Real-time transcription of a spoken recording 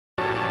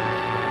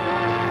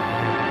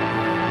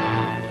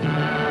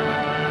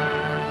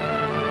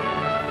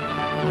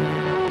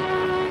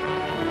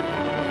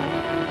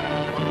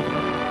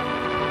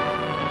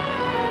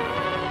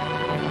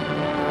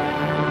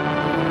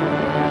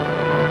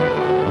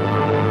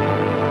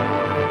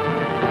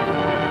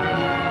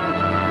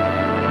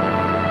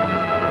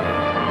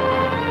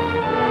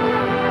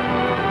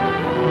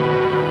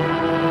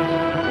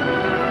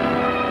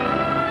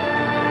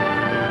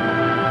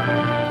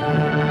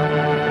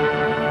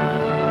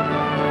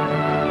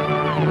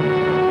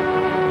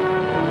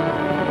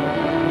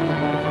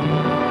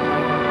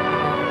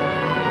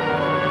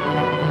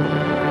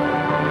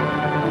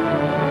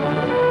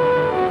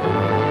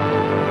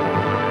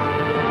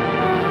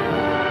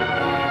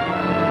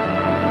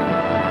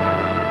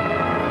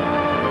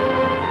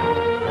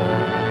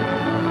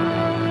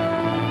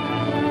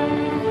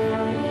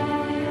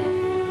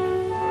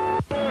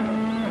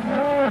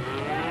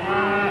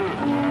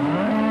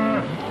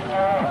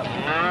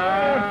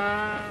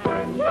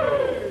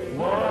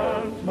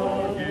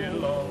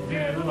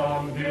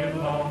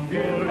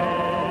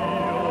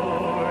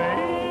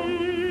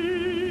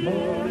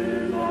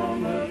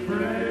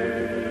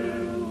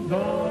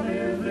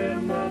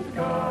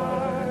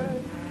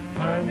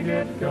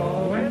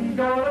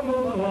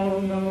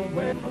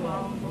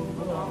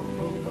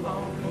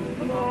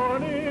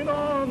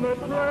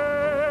the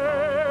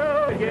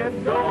trail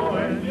gets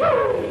going.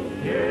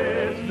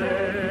 It's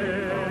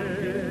there.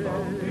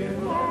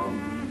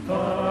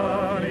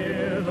 Sun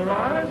is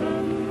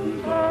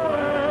rising, so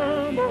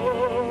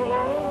amble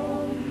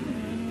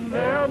on.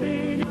 There'll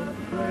be a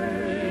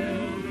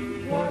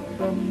trail. Watch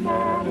the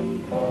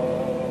morning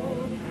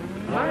fall.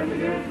 Time to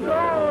get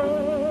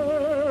going.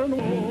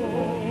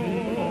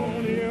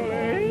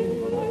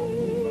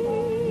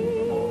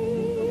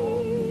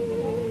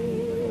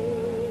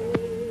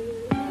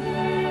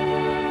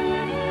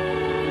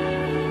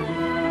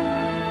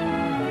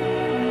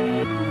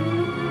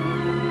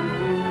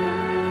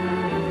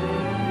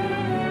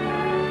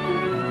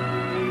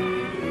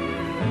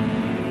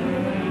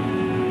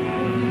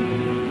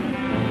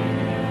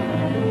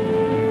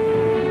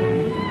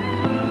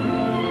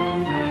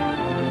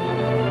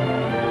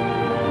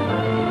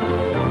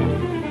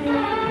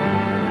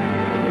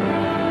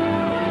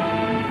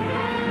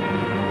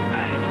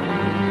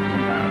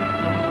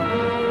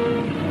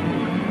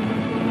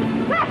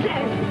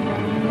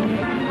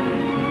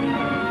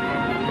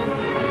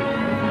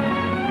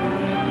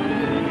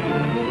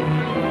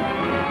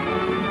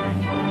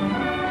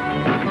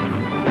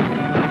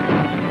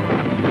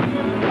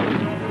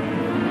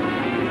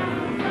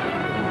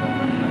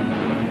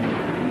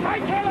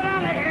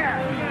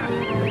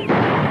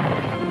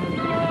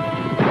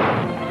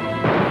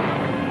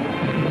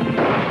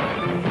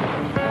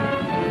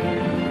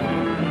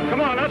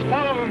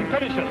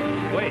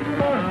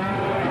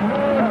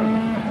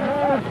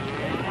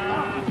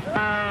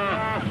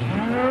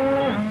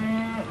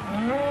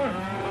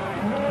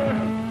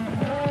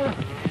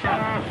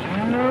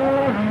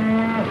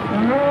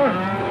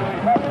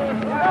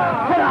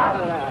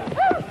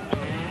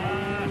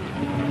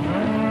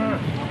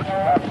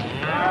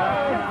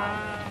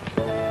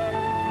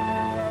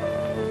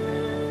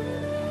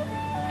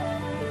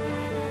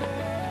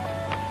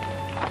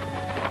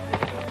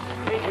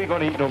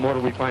 Eat no more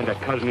till we find that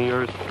cousin of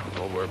yours.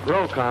 Well, we're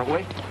broke, aren't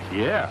we?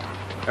 Yeah.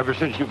 Ever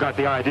since you got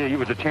the idea you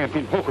was a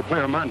champion poker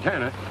player in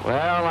Montana.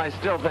 Well, I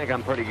still think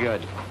I'm pretty good.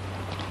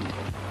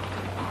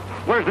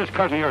 Where's this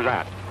cousin of yours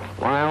at?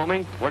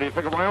 Wyoming? Where do you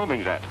figure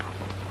Wyoming's at?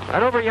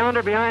 Right over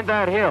yonder behind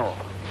that hill.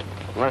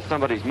 Unless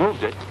somebody's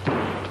moved it.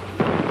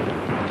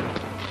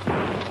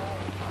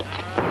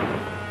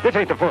 This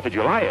ain't the 4th of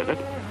July, is it?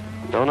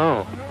 Don't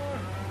know.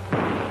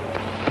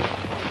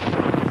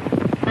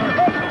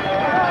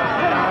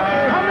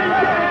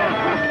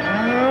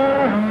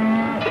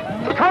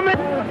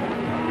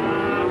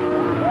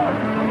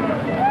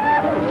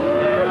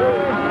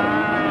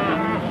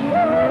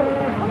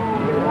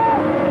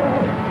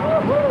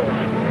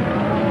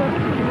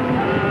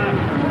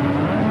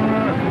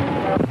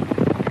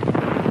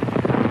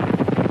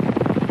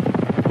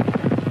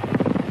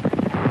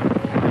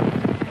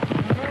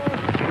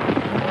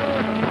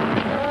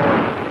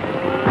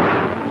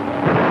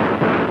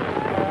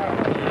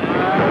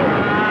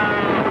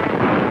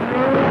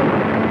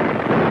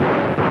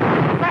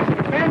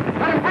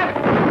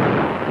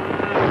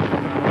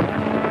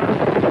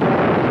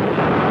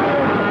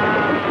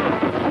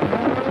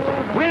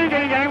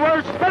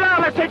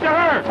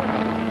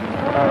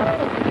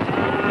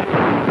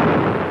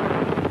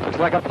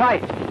 Like a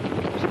fight.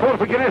 Suppose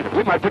we get in.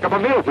 We might pick up a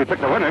meal if we pick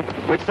the winner.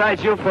 Which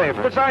side's you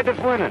favor? Which side that's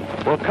winning?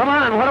 Well, come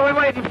on. What are we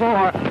waiting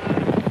for?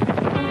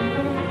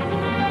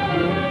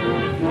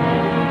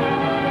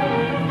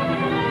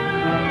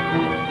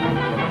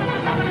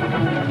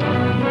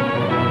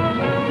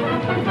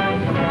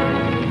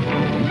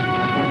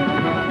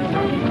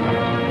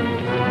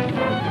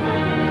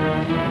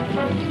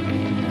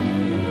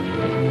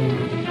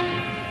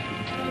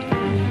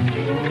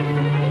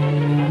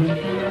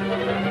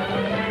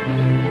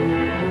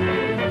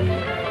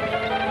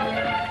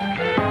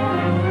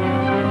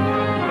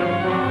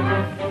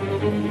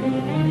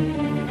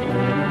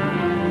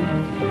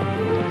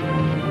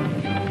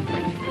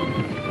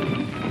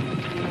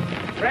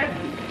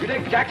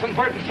 Jackson,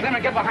 Burt, and Slim,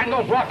 and get behind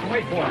those rocks and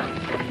wait for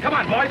him. Come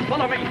on, boys,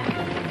 follow me.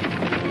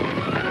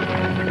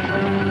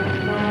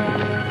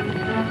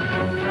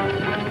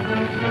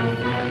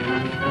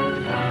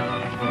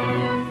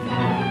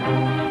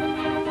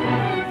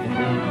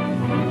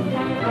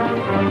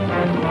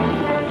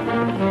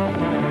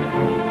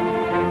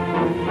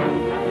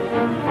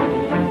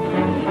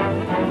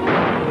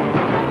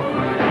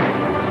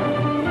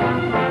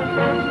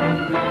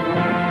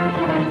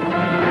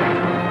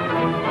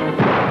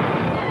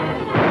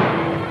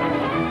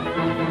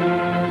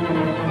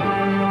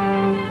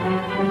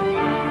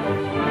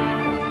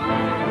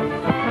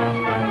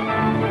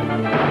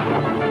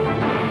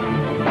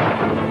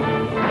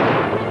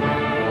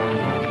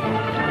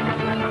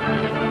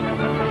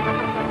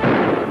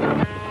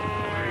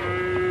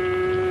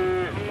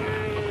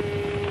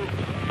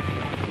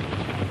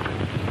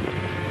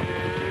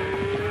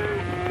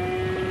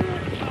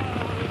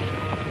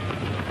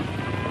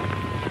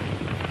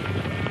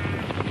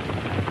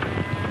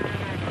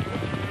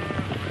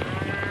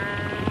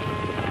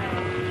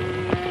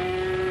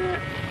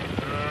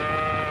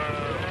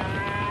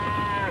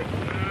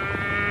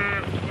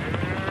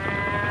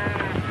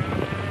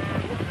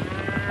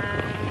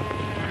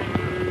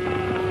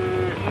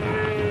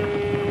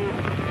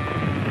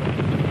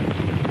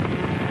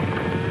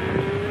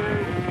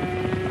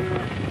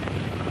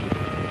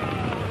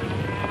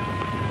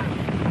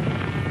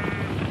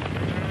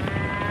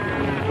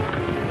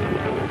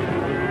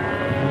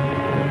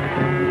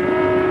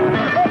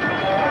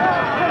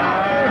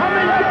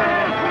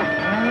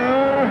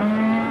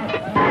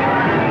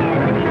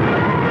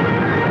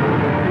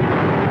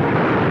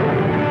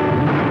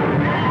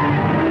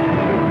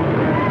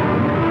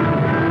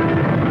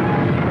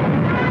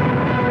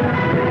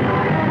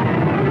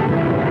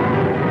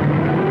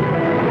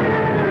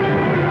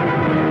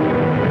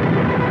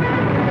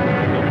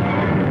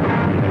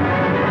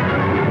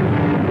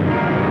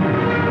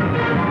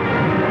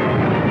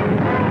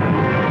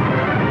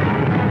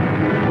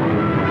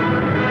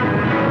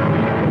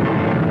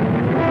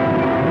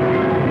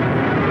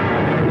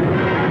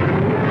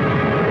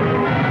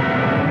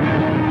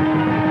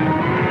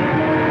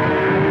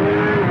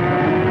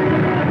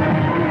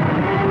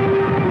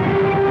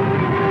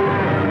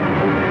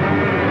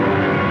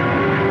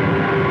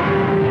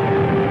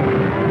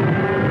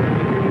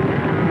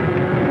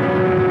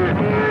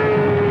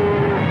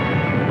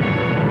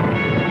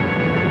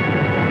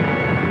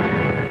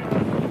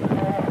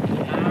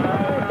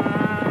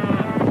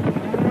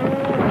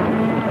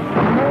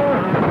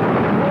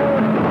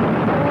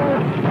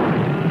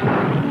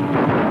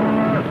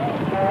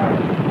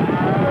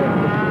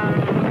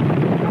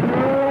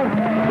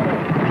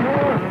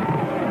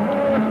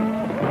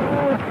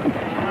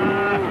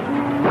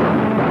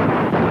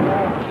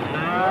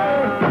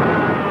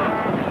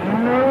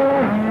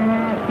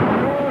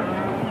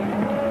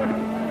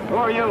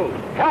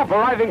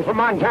 heading for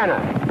Montana.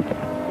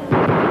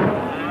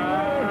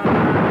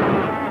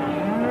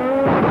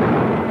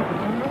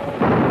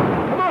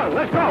 Come on,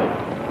 let's go.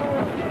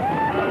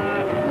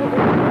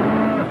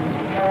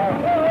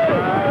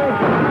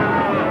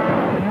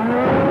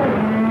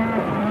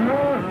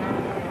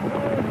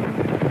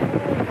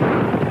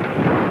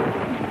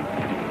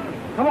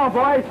 Come on,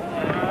 boys.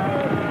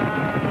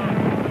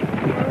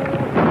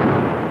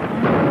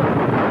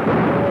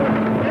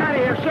 Get out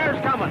of here.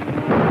 Sheriff's coming.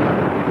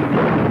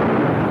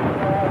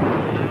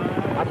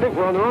 I think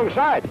we're on the wrong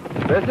side.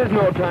 This is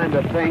no time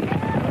to think.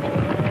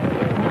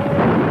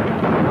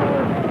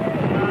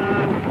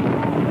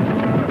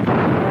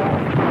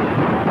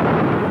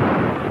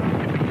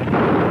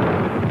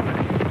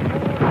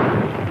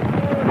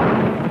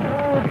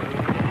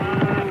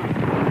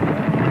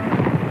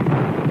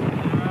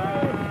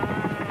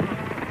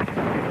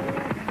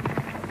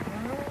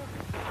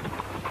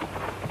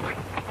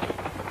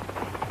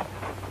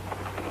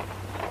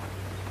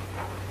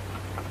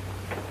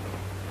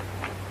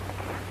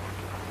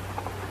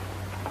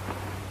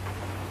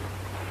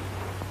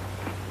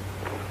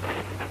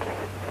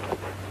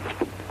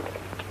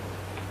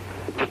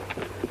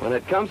 When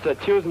it comes to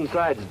choosing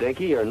sides,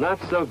 Dinky, you're not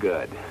so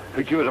good.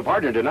 Picked you as a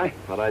partner, didn't I?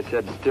 What I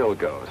said still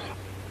goes.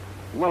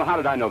 Well, how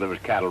did I know there was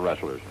cattle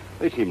rustlers?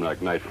 They seem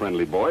like nice,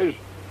 friendly boys,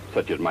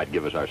 such as might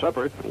give us our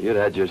supper. You'd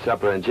had your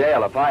supper in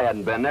jail if I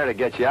hadn't been there to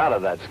get you out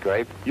of that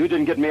scrape. You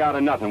didn't get me out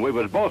of nothing. We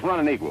was both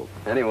running equal.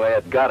 Anyway,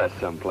 it got us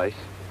someplace.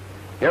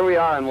 Here we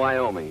are in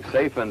Wyoming,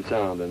 safe and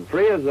sound, and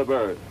free as a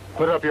bird.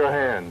 Put up your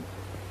hand.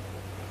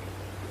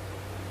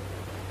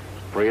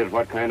 Free as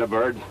what kind of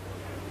birds?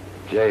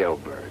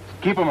 Jailbirds.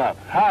 Keep 'em up.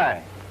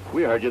 High.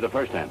 We heard you the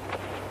first time.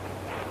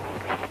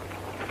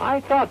 I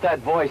thought that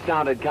voice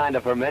sounded kind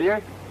of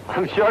familiar.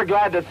 I'm sure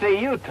glad to see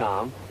you,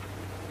 Tom.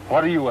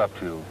 What are you up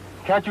to?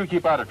 Can't you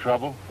keep out of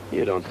trouble?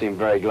 You don't seem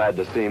very glad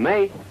to see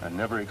me. I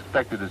never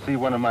expected to see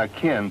one of my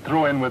kin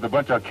throw in with a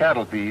bunch of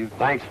cattle thieves.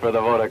 Thanks for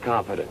the vote of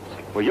confidence.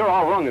 Well, you're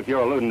all wrong if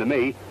you're alluding to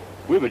me.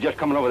 We were just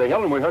coming over the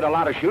hill and we heard a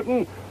lot of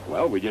shooting.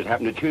 Well, we just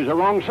happened to choose the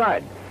wrong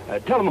side.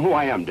 Tell them who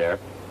I am, Dare.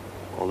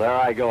 Well, there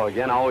I go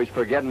again, always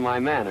forgetting my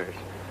manners.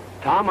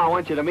 Tom, I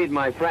want you to meet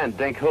my friend,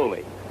 Dink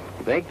Hooley.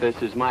 Dink, this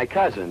is my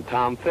cousin,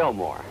 Tom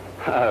Fillmore.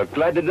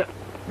 Glad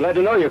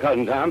to know your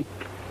cousin, Tom.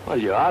 Well,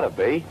 you ought to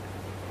be.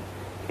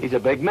 He's a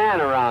big man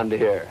around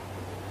here.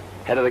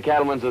 Head of the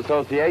Cattlemen's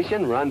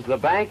Association, runs the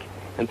bank.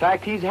 In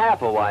fact, he's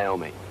half of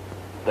Wyoming.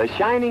 The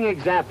shining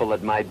example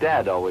that my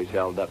dad always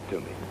held up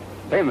to me.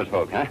 Famous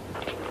folk, huh?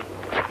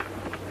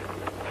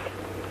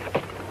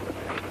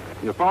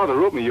 Your father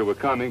wrote me you were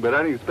coming, but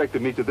I didn't expect to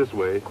meet you this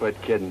way. Quit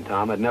kidding,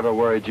 Tom. It never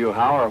worried you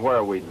how or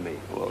where we'd meet.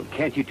 Well,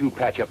 can't you two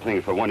patch up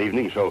things for one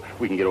evening so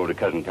we can get over to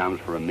Cousin Tom's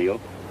for a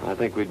meal? I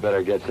think we'd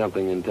better get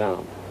something in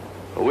town.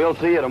 But we'll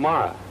see you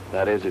tomorrow.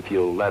 That is, if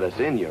you'll let us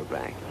in your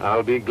bank.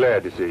 I'll be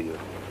glad to see you.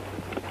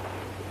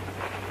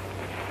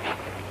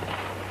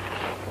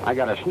 I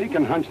got a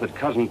sneaking hunch that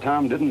Cousin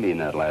Tom didn't mean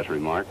that last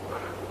remark.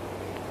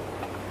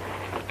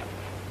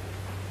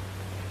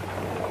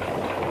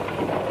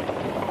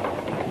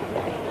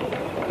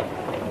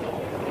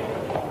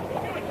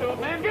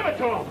 Give it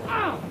to him.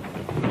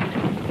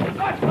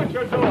 That's what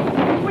you're doing.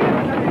 We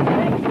haven't done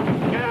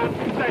anything. Get out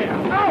and say it.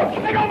 Ouch!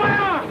 Let go my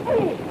arm!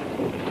 Ooh.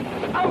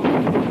 Ouch!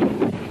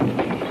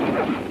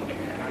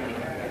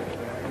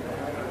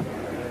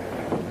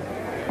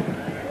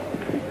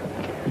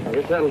 I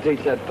guess that'll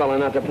teach that fella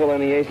not to pull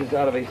any aces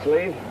out of his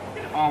sleeve.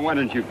 Oh, why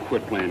don't you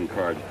quit playing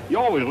cards? You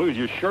always lose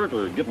your shirt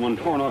or get one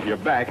torn off your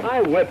back.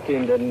 I whipped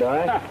him, didn't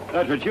I?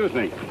 That's what you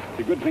think.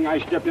 It's a good thing I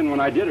stepped in when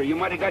I did, or you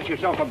might have got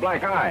yourself a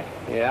black eye.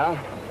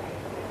 Yeah?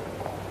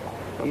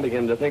 I'm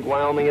beginning to think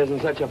Wyoming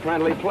isn't such a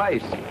friendly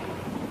place.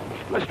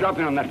 Let's drop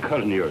in on that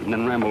cousin of yours and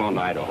then ramble on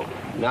to Idaho.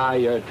 Now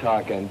you're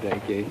talking,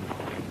 Dinky.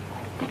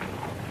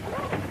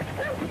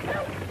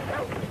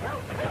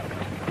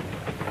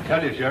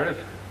 Tell you, Sheriff,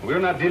 we're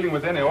not dealing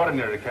with any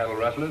ordinary cattle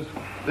rustlers.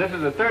 This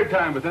is the third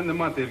time within the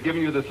month they've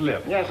given you the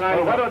slip. Yes, I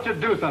Well, know. why don't you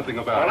do something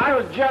about Well, it? I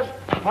was just...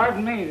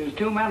 Pardon me, there's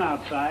two men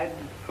outside.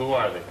 Who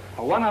are they?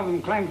 Well, one of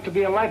them claims to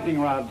be a lightning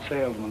rod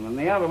salesman, and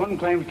the other one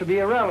claims to be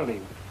a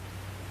relative.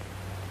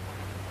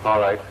 All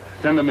right,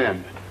 send them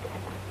in.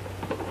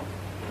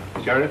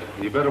 Sheriff,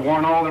 you better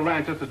warn all the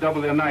ranchers to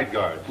double their night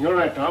guards. You're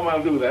right, Tom.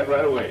 I'll do that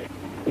right away.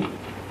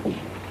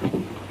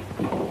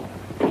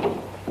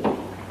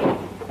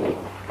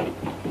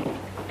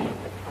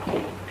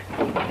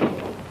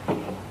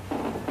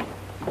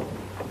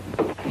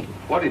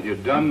 What have you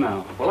done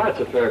now? Well, that's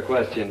a fair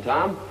question,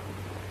 Tom.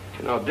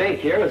 You know,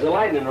 Dink here is a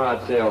lightning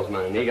rod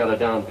salesman, and he got a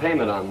down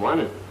payment on one.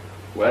 And,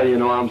 well, you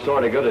know, I'm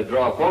sort of good at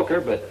draw poker,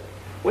 but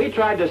we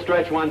tried to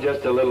stretch one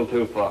just a little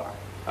too far.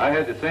 I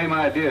had the same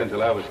idea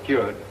until I was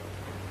cured.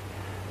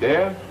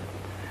 Dare,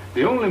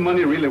 the only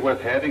money really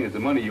worth having is the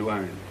money you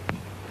earn.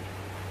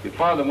 Your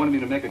father wanted me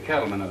to make a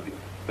cattleman of you.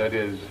 That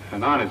is,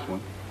 an honest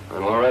one.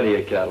 I'm already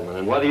a cattleman,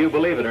 and whether you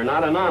believe it or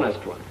not, an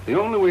honest one. The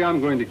only way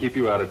I'm going to keep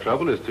you out of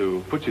trouble is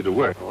to put you to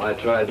work. Well, I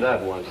tried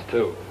that once,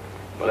 too.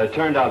 But it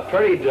turned out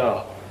pretty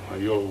dull.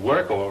 You'll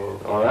work or...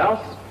 Or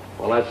else?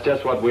 Well, that's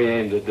just what we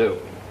aim to do.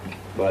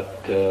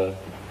 But,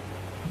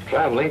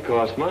 traveling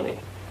costs money.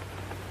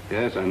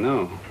 Yes, I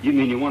know. You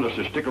mean you want us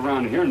to stick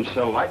around here and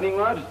sell lightning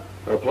rods?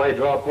 Or play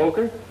draw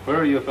poker? Where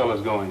are you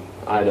fellas going?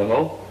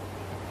 Idaho.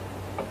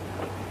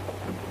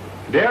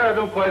 Dare, I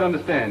don't quite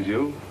understand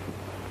you.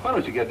 Why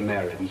don't you get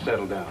married and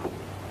settle down?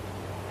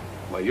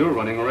 Why, you're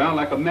running around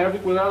like a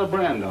maverick without a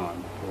brand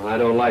on. I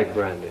don't like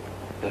brandy.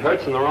 It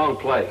hurts in the wrong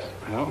place.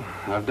 Well,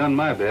 I've done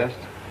my best.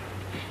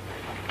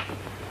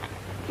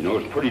 You know,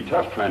 it's pretty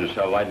tough trying to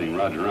sell lightning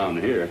rods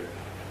around here.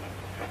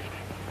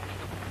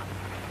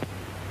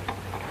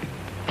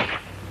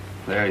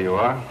 There you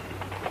are.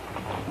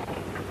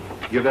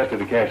 Give that to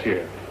the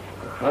cashier.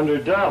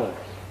 $100.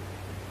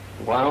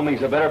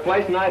 Wyoming's a better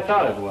place than I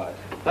thought it was.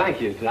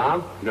 Thank you,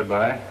 Tom.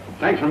 Goodbye.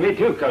 Thanks for me,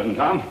 too, Cousin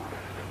Tom.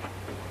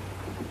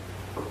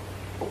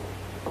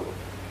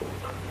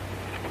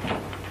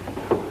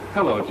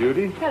 Hello,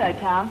 Judy. Hello,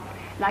 Tom.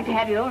 I'd like to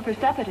have you over for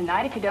supper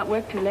tonight if you don't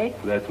work too late.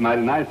 That's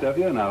mighty nice of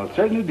you, and I'll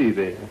certainly be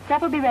there.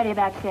 Supper will be ready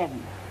about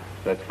 7.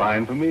 That's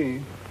fine for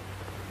me.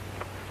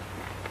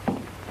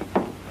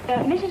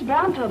 Mrs.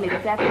 Brown told me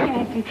this afternoon you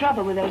had some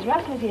trouble with those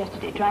rustlers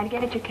yesterday, trying to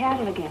get at your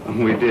cattle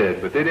again. We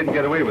did, but they didn't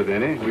get away with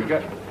any. We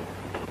got...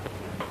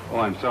 Oh,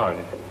 I'm sorry.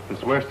 Miss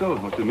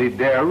Werstel wants to meet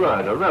Dare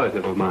Rudd, a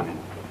relative of mine.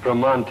 From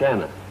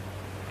Montana.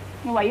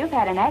 Well, you've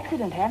had an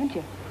accident, haven't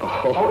you?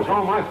 Oh, it's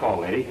all my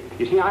fault, lady.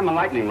 You see, I'm a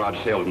lightning rod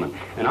salesman,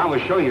 and I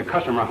was showing a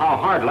customer how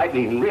hard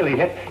lightning can really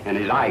hit, and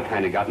his eye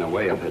kind of got in the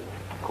way of it.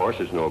 Of course,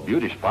 it's no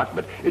beauty spot,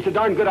 but it's a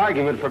darn good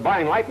argument for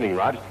buying lightning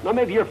rods. Now,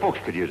 maybe your folks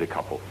could use a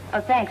couple.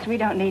 Oh, thanks. We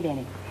don't need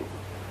any.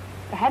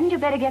 Hadn't you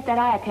better get that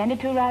eye attended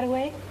to right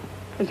away?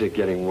 Is it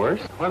getting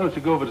worse? Why don't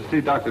you go over to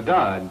see Dr.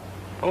 Dodd?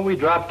 Oh, we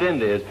dropped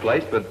into his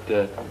place, but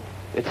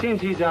it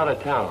seems he's out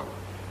of town.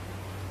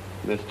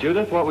 Miss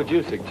Judith, what would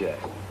you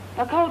suggest?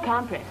 A cold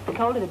compress. The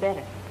colder the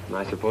better.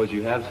 I suppose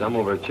you have some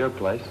over at your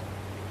place.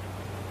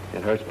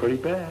 It hurts pretty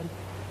bad.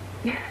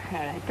 All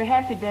right.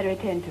 Perhaps we'd better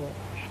attend to it.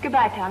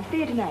 Goodbye, Tom. See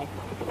you tonight.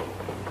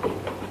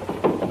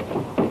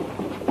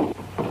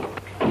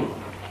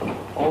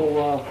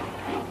 Oh,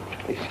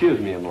 excuse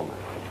me a moment.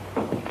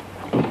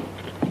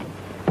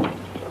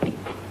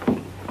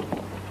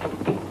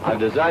 I've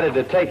decided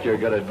to take your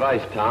good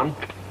advice, Tom.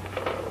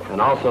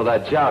 And also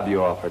that job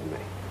you offered me.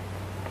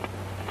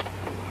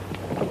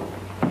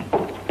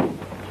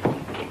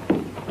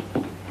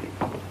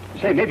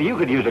 Say, maybe you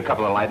could use a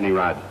couple of lightning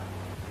rods.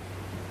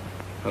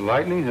 The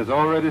lightning has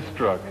already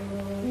struck.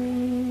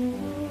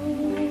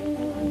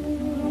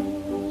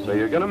 So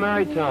you're going to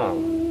marry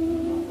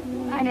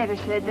Tom? I never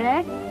said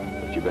that.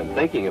 But you've been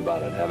thinking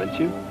about it, haven't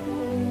you?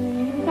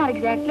 Not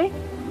exactly.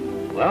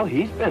 Well,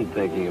 he's been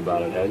thinking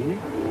about it, hasn't he?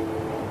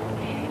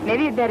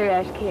 Maybe you'd better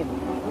ask him.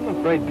 I'm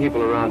afraid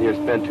people around here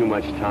spend too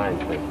much time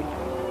thinking.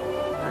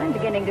 I'm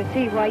beginning to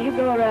see why you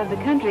go around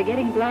the country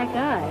getting black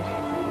eyes.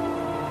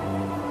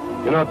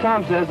 You know,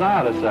 Tom says I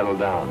ought to settle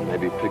down.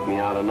 Maybe pick me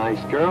out a nice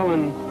girl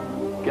and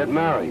get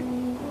married.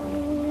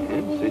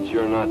 And since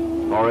you're not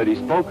already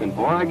spoken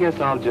for, I guess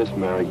I'll just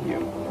marry you.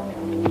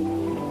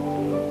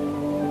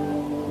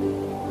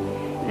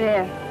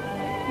 There.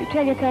 You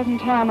tell your cousin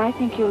Tom I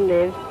think you'll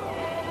live.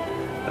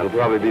 That'll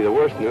probably be the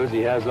worst news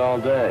he has all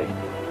day.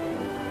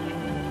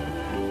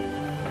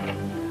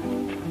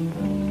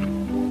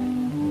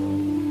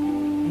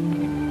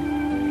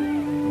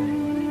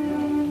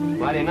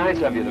 Mighty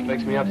nice of you to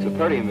fix me up so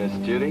pretty, Miss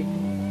Judy.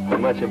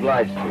 I'm much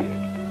obliged to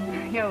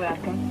you. You're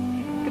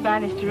welcome. Goodbye,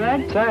 Mr.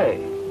 Rudd. Say,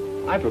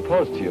 I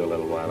proposed to you a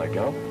little while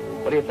ago.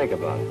 What do you think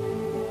about it?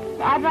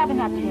 I'd rather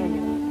not tell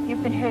you.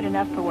 You've been hurt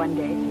enough for one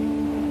day.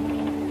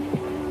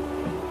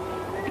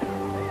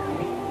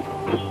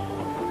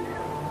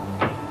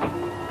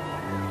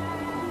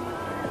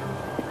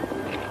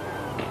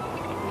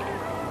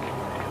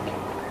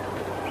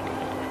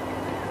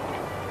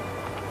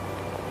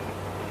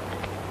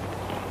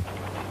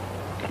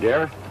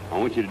 Dare, I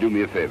want you to do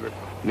me a favor.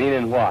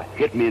 Meaning what?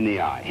 Hit me in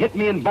the eye. Hit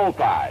me in both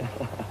eyes.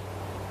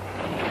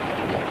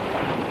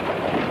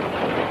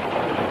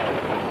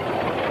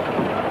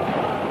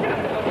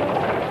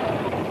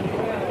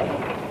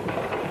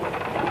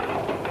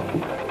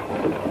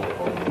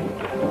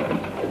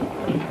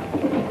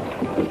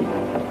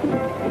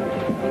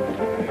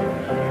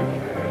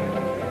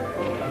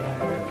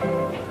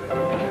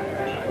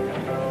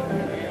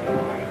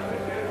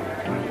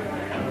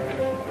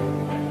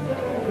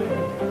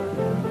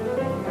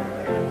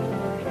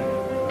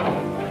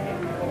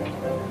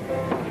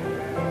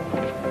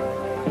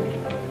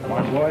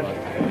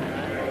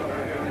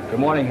 Good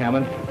morning,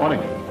 Hammond. Morning.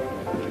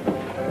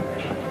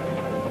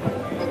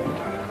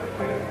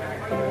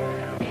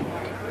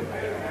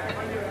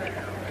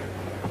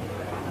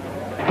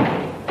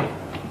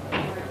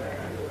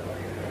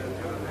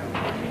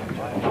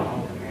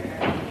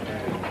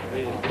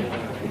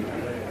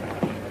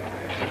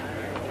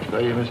 So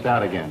you missed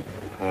out again.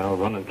 Well,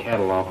 running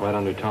cattle off right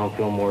under Tom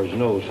Fillmore's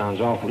nose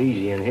sounds awful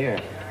easy in here.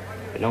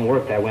 It don't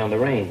work that way on the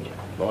range.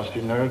 Lost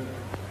your nerve?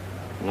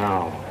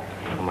 No,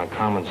 or my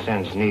common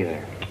sense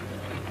neither.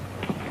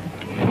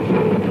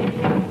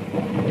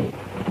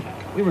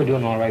 We were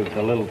doing all right with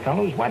the little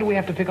fellows. Why do we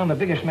have to pick on the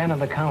biggest man in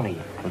the county?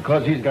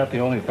 Because he's got the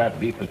only fat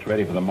beef that's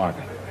ready for the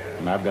market.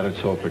 And I've got it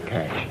sold for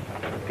cash.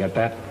 Get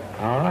that?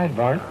 All right,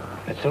 Bart.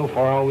 But so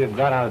far, all we've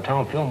got out of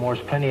Tom Fillmore's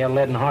plenty of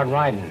lead and hard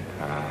riding.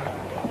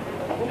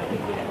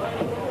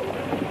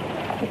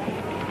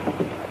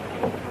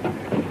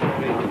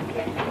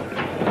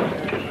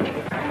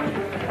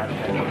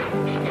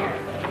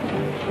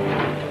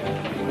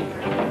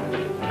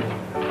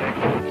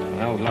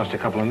 Well, we lost a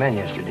couple of men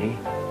yesterday.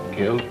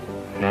 Killed?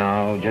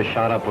 No, just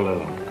shot up a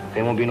little.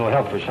 They won't be no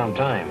help for some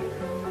time.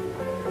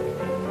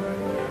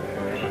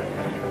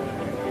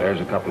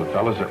 There's a couple of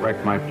fellas that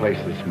wrecked my place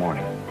this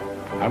morning.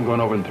 I'm going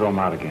over and throw them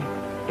out again.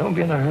 Don't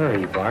be in a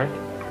hurry, Bart.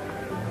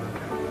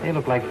 They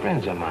look like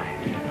friends of mine.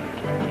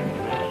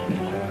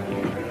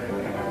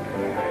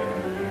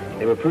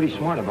 They were pretty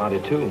smart about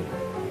it, too.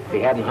 If they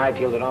hadn't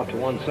hightailed it off to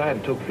one side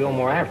and took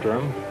Fillmore after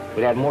them,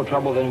 we'd had more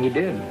trouble than we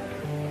did.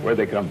 Where'd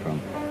they come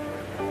from?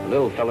 The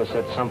little fella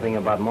said something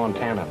about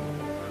Montana.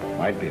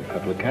 Might be a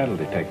couple of cattle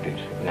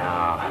detectives.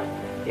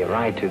 No, you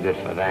ride too good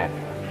for that.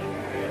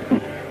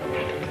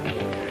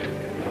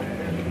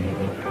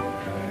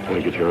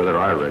 Well, get your other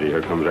eye ready.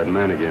 Here comes that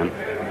man again.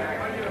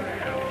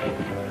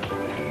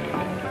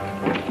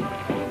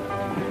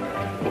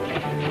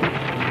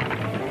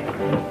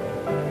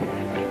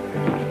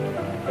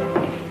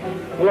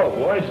 Hello,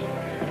 boys.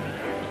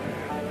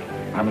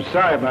 I'm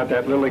sorry about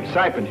that little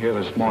excitement here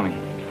this morning.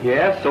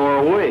 Yes, so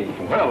are we.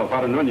 Well, if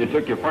I'd have known you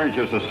took your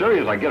furniture so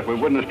serious, I guess we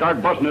wouldn't have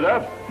started busting it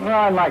up. Well,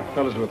 I like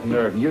fellas with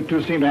nerve, and you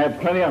two seem to have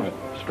plenty of it.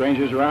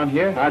 Strangers around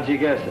here? How'd you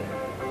guess it?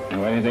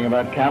 Know anything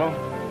about cattle?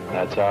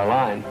 That's our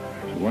line.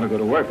 If you want to go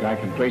to work, I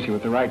can place you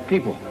with the right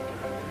people.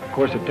 Of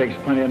course, it takes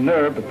plenty of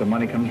nerve, but the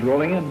money comes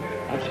rolling in.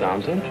 That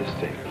sounds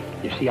interesting.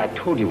 You see, I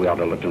told you we ought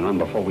to look around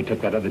before we took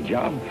that other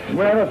job.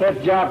 Well, if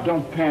that job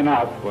don't pan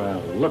out,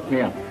 well, look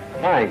me up.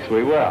 Thanks,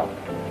 we will.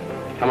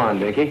 Come on,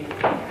 Dickie.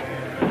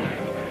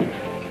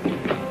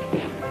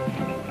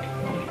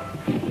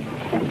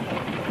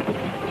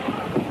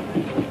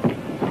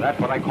 That's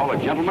what I call a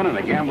gentleman and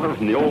a gambler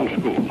from the old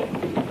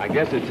school. I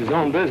guess it's his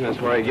own business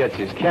where he gets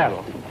his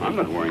cattle. I'm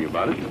not worrying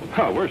about it.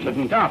 Oh, we're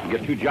sitting tough.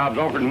 Get 2 jobs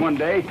offered in one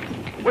day.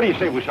 What do you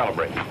say we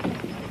celebrate?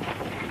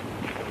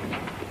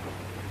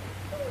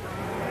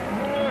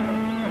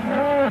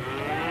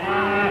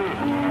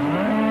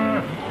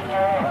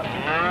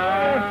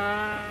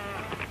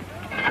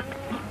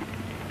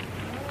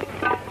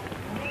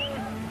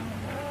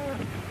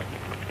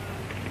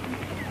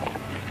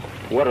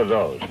 What are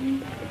those?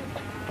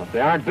 If they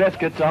aren't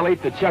biscuits, I'll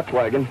eat the chuck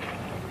wagon.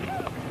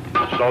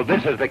 So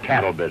this is the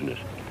cattle business.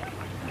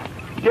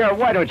 Dear,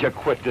 why don't you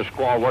quit the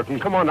squaw work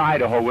and come on to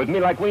Idaho with me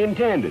like we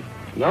intended?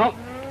 No.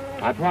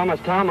 I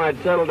promised Tom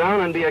I'd settle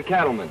down and be a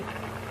cattleman.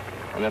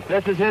 And if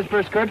this is his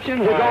prescription,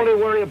 His only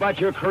worry about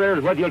your career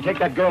is whether you'll take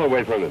that girl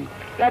away from him.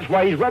 That's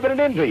why he's rubbing it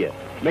into you,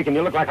 making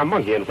you look like a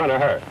monkey in front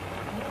of her.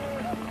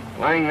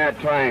 Lang that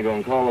triangle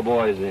and call the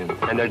boys in.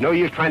 And there's no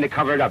use trying to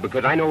cover it up,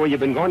 because I know where you've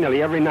been going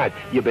nearly every night.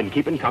 You've been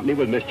keeping company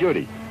with Miss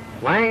Judy.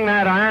 Lang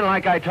that iron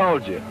like I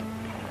told you.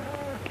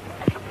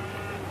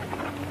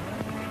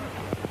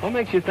 What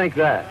makes you think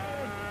that?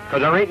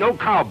 Because there ain't no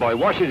cowboy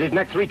washes his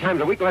neck 3 times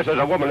a week unless there's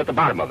a woman at the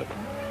bottom of it.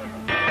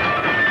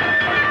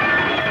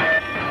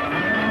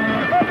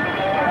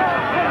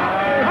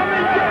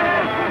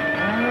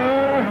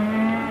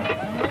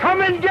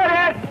 Come and get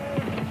it!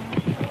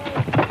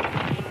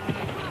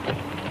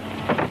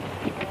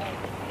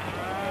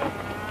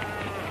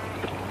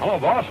 Hello,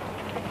 boss.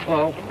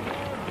 Hello.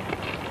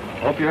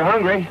 Hope you're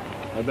hungry.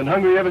 I've been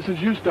hungry ever since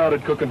you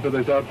started cooking for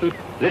this outfit.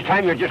 This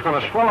time you're just going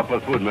to swell up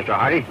with food, Mr.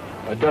 Hardy.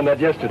 I've done that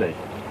yesterday.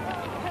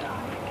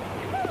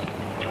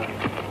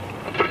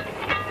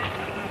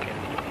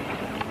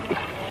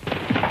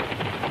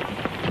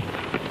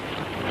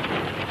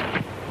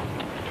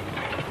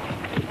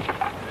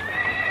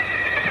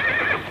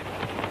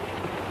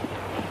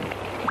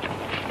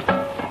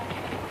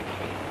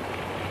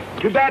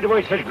 Too bad to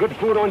waste such good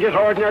food on just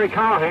ordinary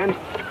cowhands.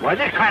 Why,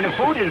 this kind of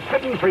food is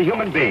fitting for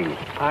human beings.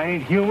 I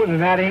ain't human,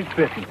 and that ain't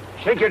fitting.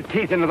 Sink your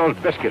teeth into those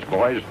biscuits,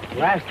 boys.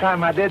 Last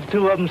time I did,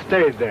 2 of them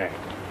stayed there.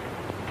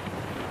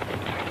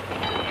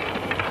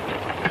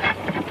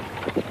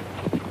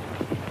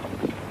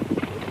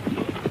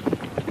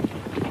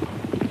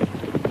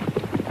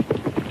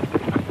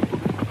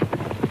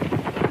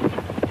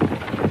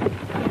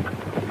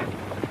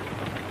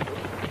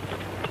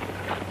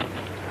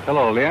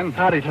 Hello, Lynn.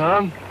 Howdy,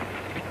 Tom.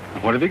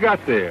 What have you got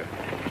there?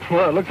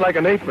 Well, it looks like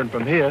an apron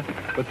from here,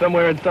 but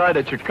somewhere inside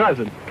it's your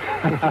cousin.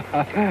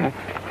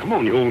 Come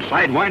on, you old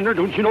sidewinder.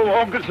 Don't you know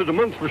August is a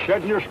month for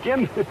shedding your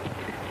skin?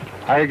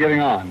 How are you getting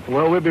on?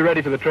 Well, we'll be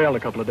ready for the trail in a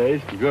couple of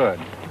days. Good.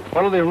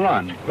 What'll they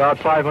run? About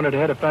 500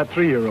 head of fat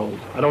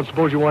 3-year-olds. I don't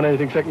suppose you want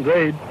anything second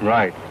grade.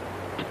 Right.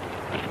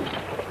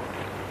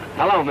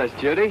 Hello, Miss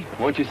Judy.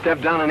 Won't you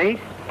step down and eat?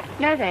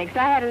 No, thanks.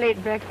 I had a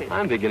late breakfast.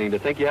 I'm beginning to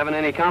think you haven't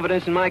any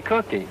confidence in my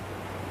cooking.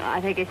 I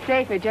think it's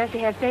safer just to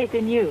have faith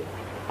in you.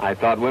 I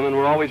thought women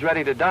were always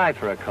ready to die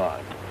for a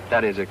cause.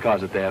 That is, a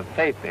cause that they have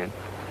faith in.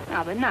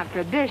 Oh, but not for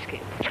a biscuit.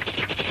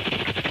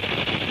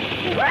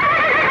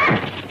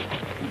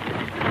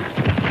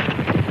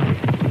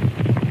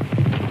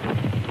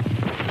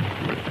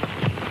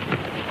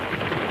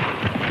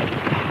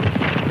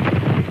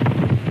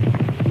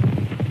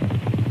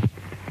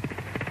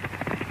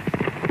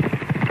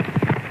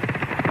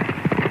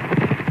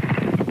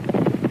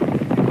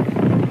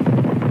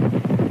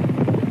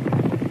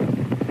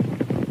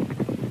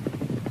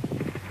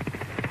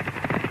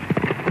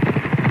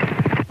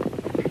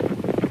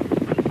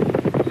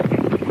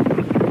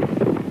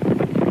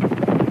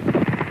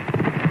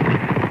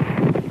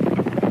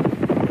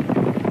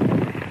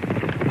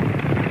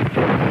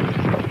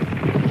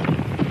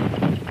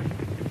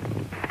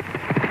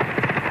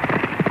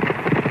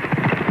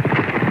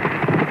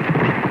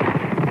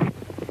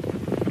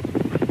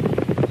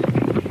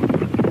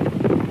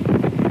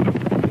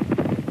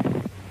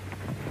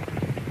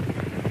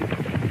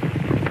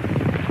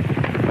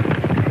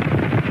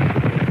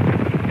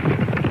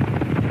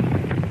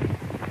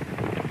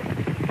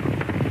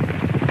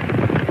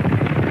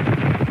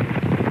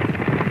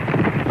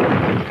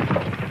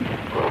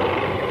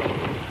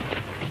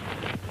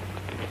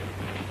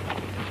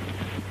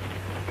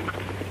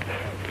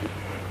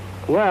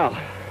 Well,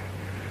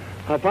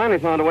 I finally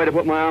found a way to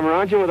put my arm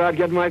around you without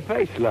getting my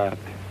face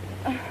slapped.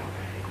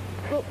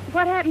 Well,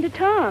 what happened to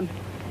Tom?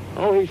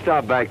 Oh, he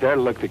stopped back there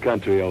to look the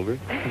country over.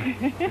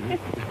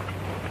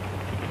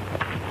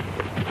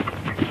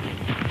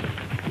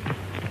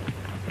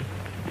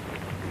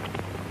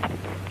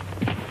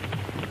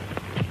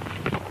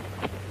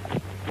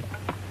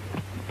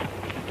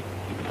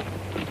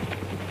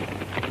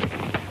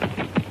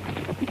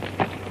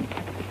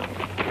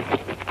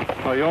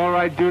 Are you all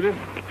right, Judith?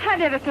 I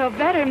never felt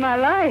better in my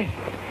life.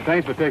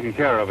 Thanks for taking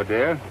care of it,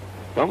 dear.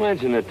 Don't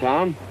mention it,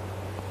 Tom.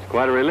 It's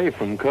quite a relief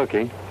from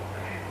cooking.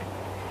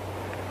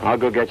 I'll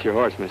go get your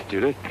horse, Miss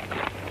Judith.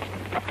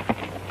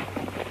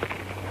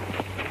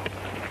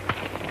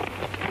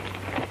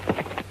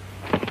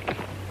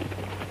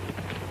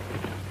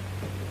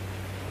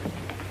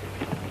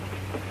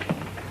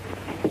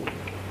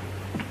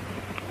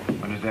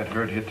 When does that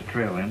herd hit the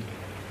trail, then?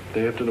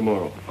 Day after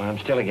tomorrow. Well, I'm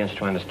still against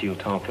trying to steal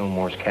Tom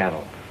Fillmore's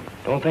cattle.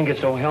 Don't think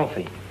it's so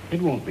healthy.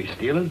 It won't be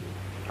stealing.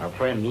 Our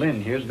friend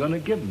Lynn here's going to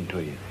give them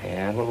to you.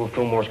 Yeah, what will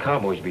Fillmore's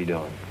cowboys be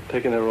doing?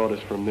 Taking their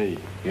orders from me.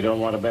 You don't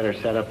want a better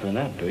setup than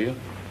that, do you?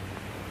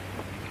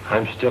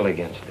 I'm still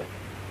against it.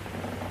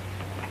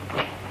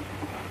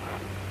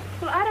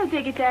 Well, I don't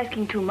think it's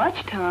asking too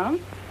much, Tom.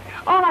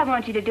 All I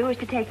want you to do is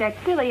to take that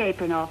silly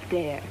apron off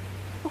Dare.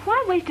 Well,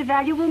 why waste a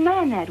valuable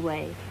man that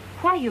way?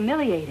 Why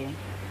humiliate him?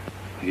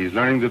 He's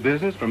learning the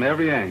business from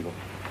every angle.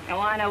 Oh,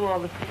 I know all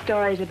the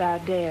stories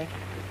about Dare.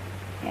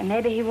 Yeah,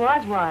 maybe he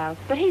was wild,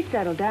 but he's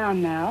settled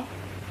down now.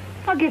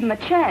 I'll give him a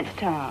chance,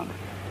 Tom.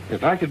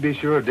 If I could be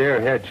sure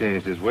Dare had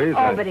changed his ways,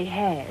 Oh, but he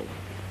has.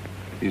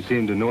 You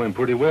seem to know him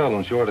pretty well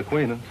on short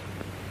acquaintance.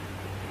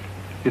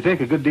 You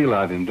think a good deal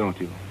of him, don't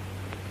you?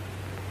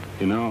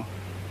 You know,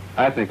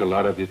 I think a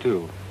lot of you,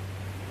 too.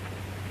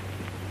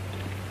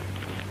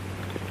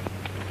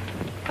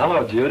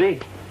 Hello, Judy.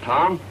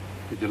 Tom?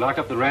 Did you lock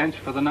up the ranch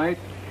for the night?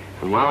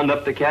 I wound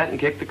up the cat and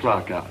kicked the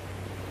clock out.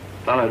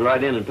 Thought I'd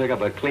ride in and pick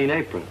up a clean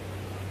apron.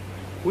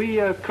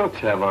 We cooks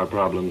have our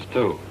problems,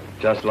 too,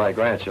 just like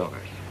ranch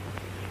owners.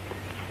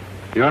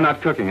 You're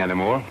not cooking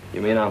anymore.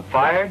 You mean I'm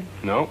fired?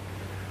 No.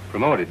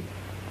 Promoted.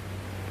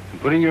 I'm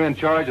putting you in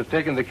charge of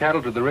taking the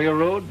cattle to the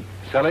railroad,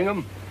 selling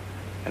them,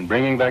 and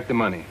bringing back the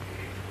money.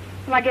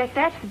 Well, I guess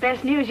that's the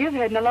best news you've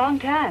heard in a long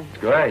time.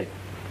 Great.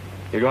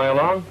 You going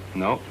along?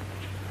 No.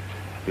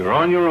 You're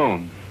on your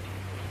own.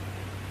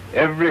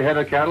 Every head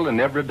of cattle and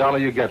every dollar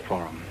you get for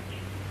them.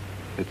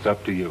 It's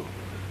up to you.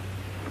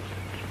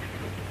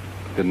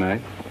 Good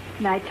night.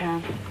 Night,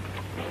 Tom.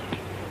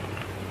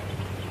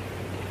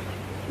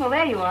 Well,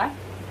 there you are.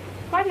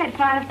 Wasn't it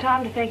fine of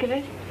Tom to think of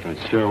it? It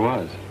sure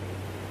was.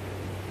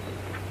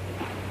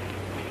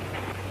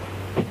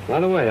 By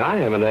the way, I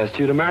haven't asked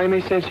you to marry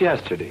me since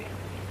yesterday.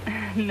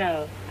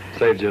 No.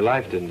 Saved your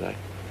life, didn't I?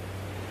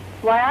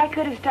 Why, I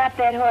could have stopped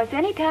that horse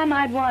any time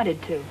I'd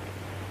wanted to.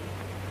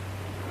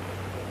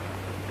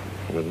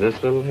 With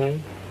this little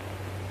hand?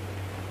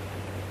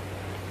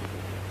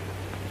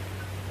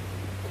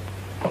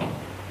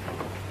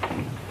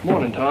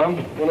 Morning, Tom.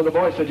 One of the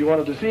boys said you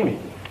wanted to see me.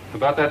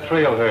 About that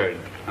trail herd.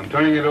 I'm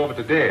turning it over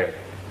to Dare.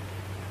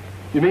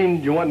 You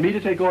mean you want me to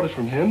take orders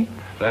from him?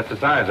 That's the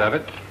size of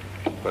it.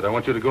 But I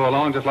want you to go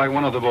along just like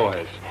one of the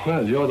boys.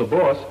 Well, you're the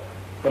boss.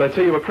 But I'd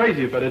say you were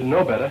crazy if I didn't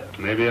know better.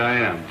 Maybe I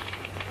am.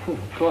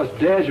 Of course,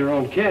 Dare's your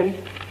own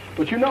kin.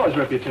 But you know his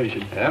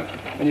reputation. Yep.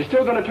 And you're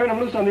still going to turn him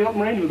loose on the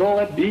open range with all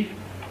that beef?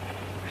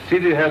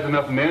 CD has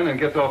enough men and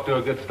gets off to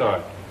a good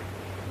start.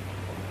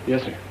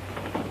 Yes, sir.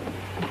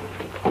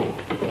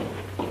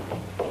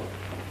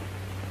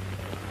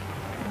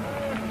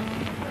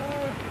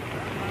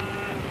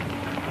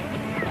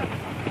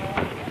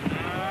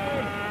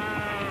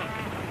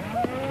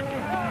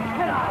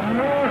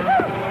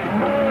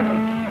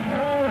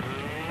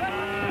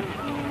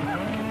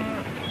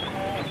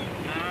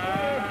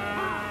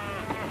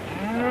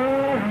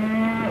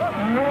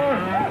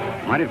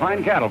 Mighty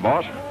fine cattle,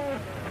 boss.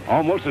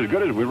 Almost as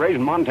good as we raise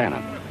in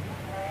Montana.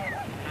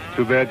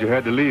 Too bad you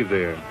had to leave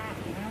there.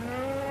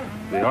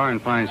 They are in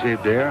fine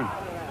shape there.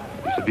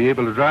 You should be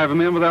able to drive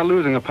them in without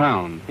losing a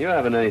pound. You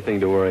haven't anything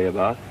to worry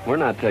about. We're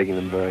not taking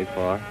them very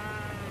far.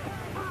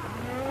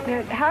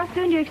 How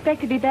soon do you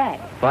expect to be back?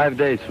 5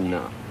 days from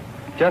now.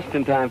 Just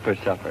in time for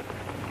supper.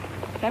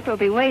 Supper will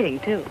be waiting,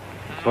 too.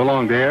 So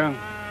long, dear.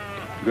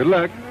 Good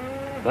luck.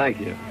 Thank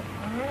you.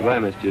 Goodbye,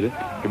 Miss Judith.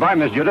 Goodbye,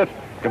 Miss Judith.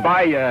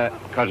 Goodbye,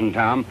 Cousin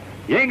Tom.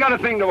 You ain't got a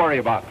thing to worry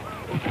about.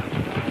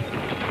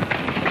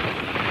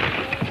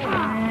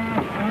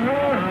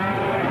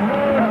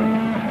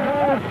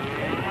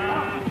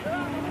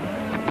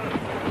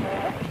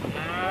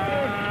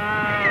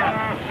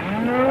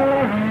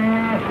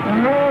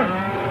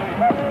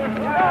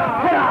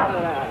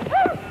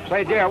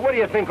 Say, dear, what do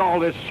you think all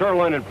this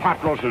sirloin and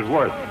pot roast is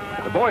worth?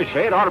 The boys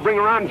say it ought to bring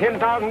around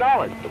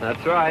 $10,000.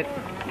 That's right.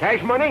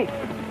 Cash money?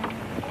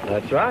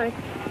 That's right.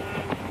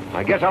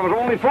 I guess I was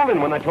only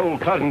fooling when I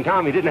told Cousin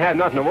Tom he didn't have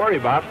nothing to worry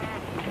about.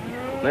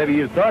 Maybe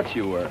you thought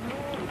you were,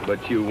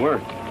 but you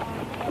weren't.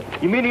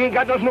 You mean he ain't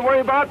got nothing to worry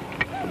about?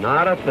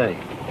 Not a thing.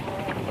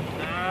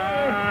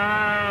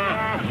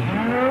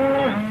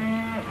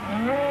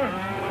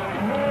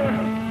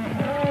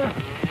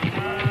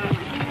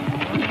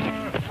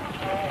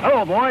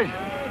 Hello, boys.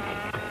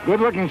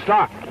 Good-looking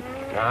stock.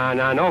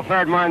 No fair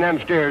admiring them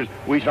steers.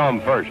 We saw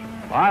them first.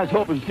 I was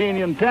hoping seeing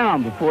you in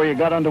town before you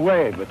got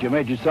underway, but you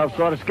made yourself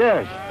sort of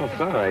scarce. Well,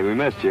 sorry, we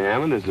missed you,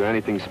 Hammond. Is there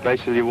anything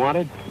special you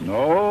wanted?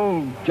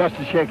 No, just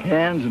to shake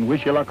hands and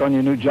wish you luck on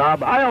your new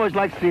job. I always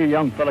like to see a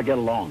young fella get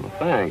along. Well,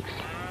 thanks.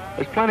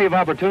 There's plenty of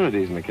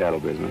opportunities in the cattle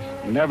business.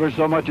 Never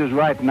so much as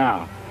right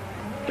now.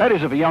 That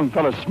is, if a young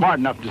fella's smart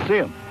enough to see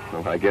him.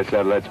 Well, I guess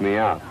that lets me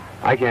out.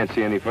 I can't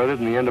see any further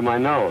than the end of my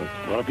nose.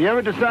 Well, if you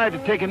ever decide to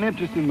take an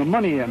interest in the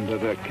money end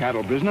of the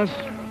cattle business,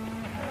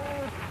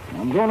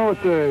 I'm going over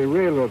to the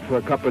railroad for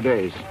a couple of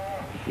days.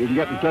 You can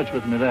get in touch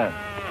with me there.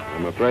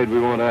 I'm afraid we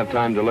won't have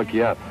time to look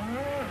you up.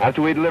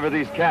 After we deliver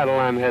these cattle,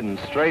 I'm heading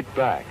straight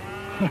back.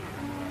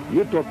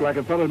 You talk like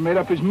a fella's made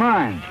up his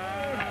mind.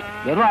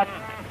 Good luck.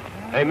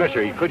 Hey,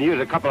 mister, you couldn't use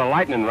a couple of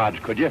lightning rods,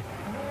 could you?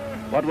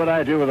 What would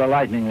I do with a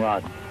lightning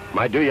rod?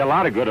 Might do you a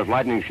lot of good if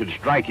lightning should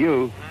strike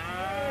you.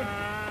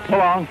 So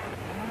long.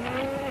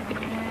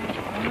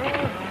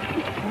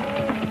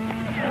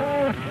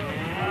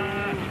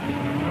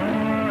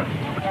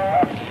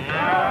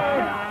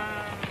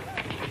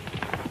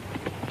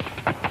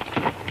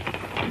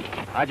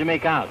 How'd you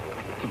make out?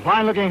 It's a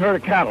fine-looking herd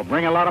of cattle.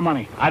 Bring a lot of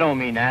money. I don't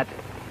mean that.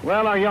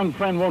 Well, our young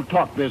friend won't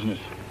talk business.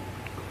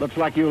 Looks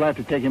like you'll have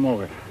to take him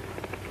over.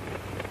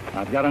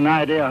 I've got an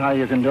idea how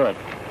you can do it.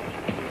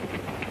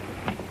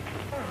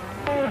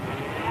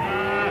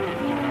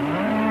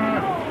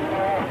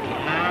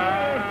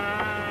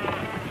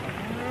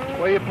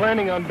 Where are you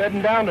planning on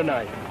bedding down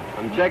tonight?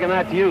 I'm checking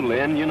that to you,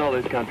 Lynn. You know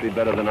this country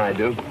better than I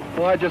do.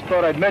 Well, I just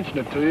thought I'd mention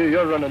it to you.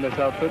 You're running this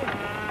outfit.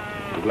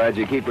 I'm glad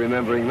you keep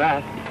remembering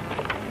that.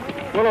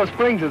 Willow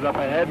Springs is up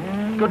ahead.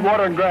 Good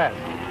water and grass.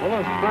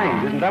 Willow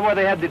Springs, isn't that where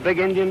they had the big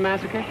Indian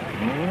massacre?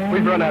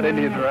 We've run out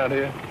Indians around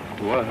here.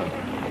 Well,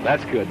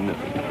 that's good, isn't it?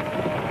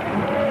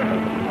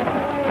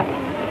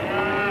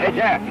 Hey,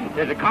 Jack,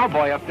 there's a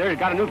cowboy up there. He's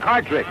got a new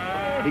card trick.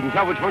 He can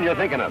tell which one you're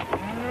thinking of.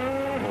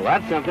 Well,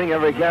 that's something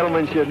every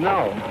cattleman should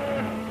know.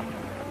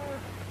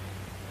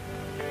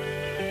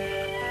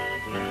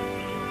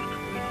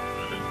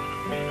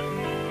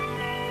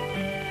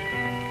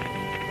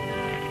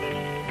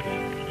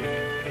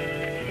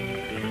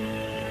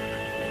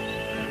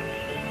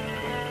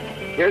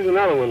 Here's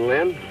another one,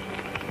 Lynn.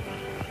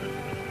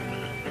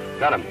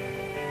 Got him.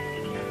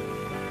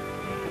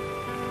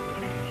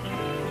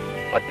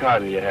 What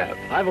card do you have?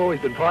 I've always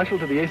been partial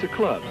to the ace of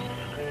clubs.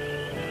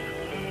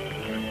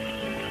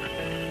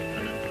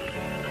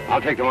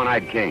 I'll take the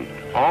one-eyed king.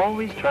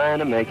 Always trying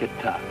to make it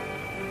tough.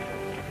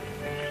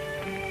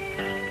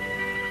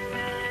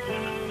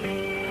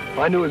 If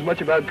I knew as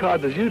much about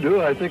cards as you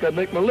do, I think I'd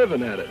make my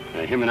living at it.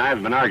 Him and I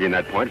have been arguing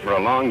that point for a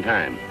long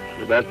time.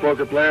 The best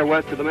poker player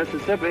west of the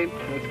Mississippi.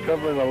 That's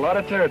covering a lot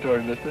of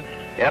territory, mister.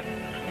 Yep.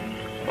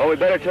 Well, we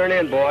better turn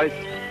in, boys.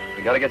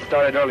 We gotta get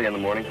started early in the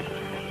morning.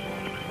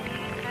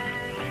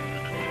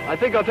 I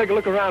think I'll take a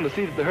look around to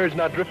see that the herd's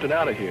not drifting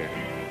out of here.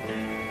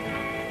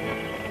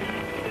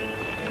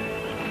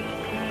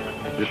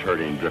 This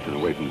herd ain't drifting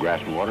away from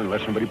grass and water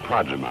unless somebody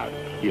prods them out.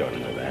 You ought to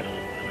know that.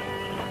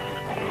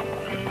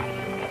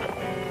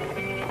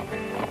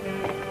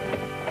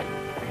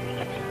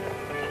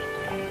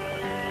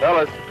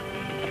 Fellas,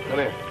 come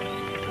here.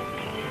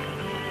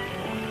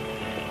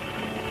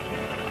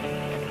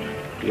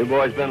 You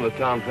boys been with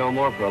Tom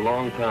Fillmore for a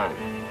long time.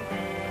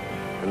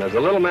 And there's a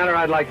little matter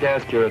I'd like to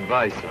ask your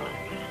advice on.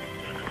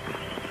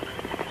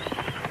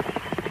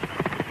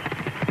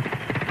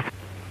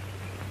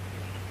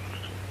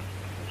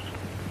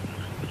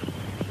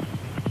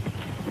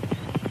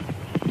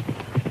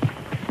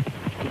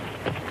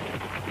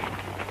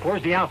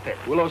 Where's the outfit?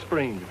 Willow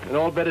Springs, and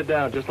all bedded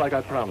down, just like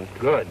I promised.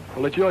 Good.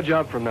 Well, it's your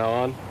job from now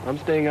on. I'm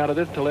staying out of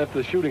this till after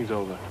the shooting's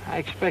over. I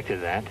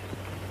expected that.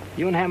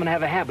 You and Hammond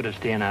have a habit of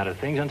staying out of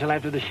things until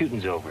after the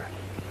shooting's over.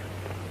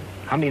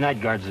 How many night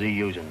guards is he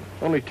using?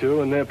 Only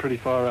 2, and they're pretty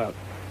far out.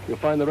 You'll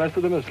find the rest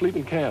of them asleep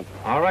in camp.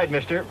 All right,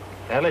 mister.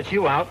 That lets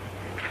you out.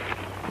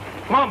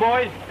 Come on,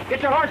 boys.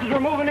 Get your horses. We're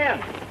moving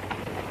in.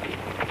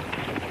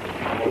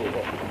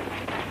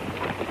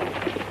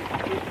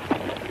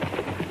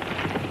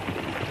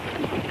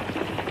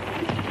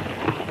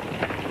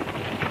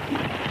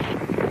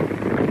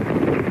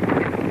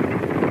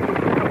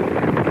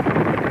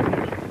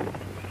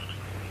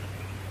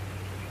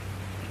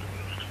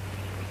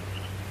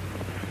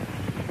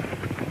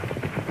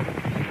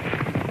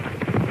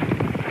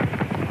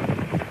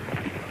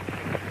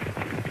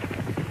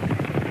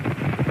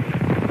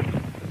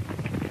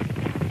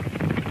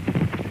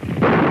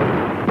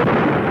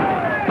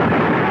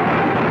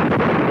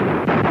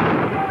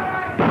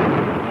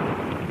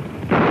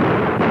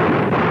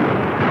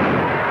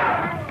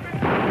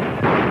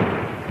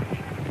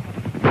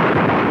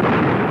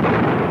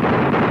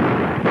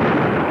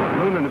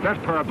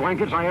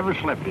 Blankets I ever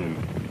slept in.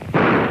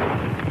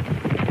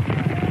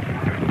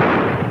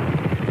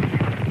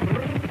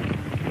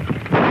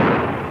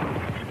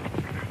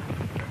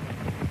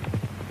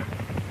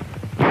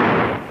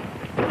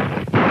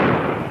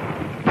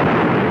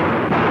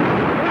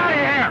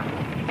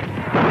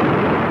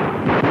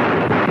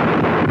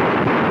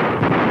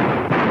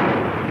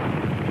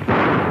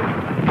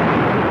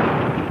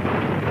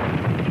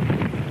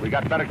 We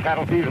got better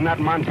cattle thieves than that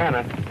in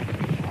Montana.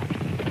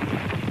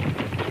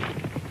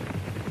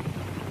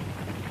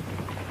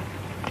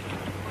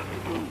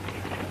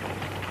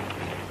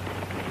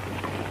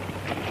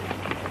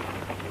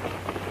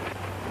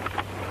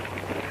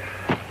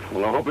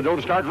 Well, I hope it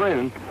don't start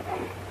raining.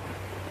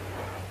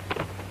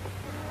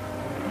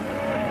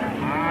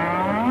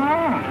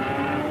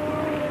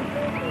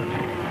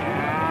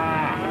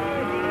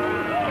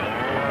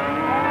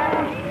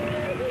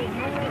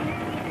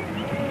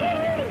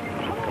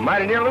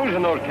 Mighty near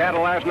losing those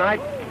cattle last night.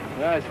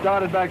 Yeah, I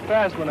started back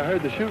fast when I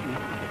heard the shooting.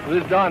 If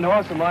this darn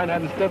horse of mine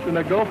hadn't stepped in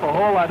a gopher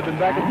hole, I'd have been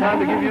back in time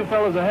to give you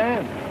fellas a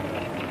hand.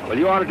 Well,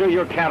 you ought to do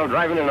your cattle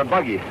driving in a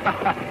buggy.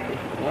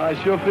 Well, I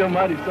sure feel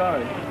mighty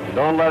sorry.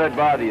 Don't let it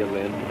bother you,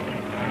 Lynn.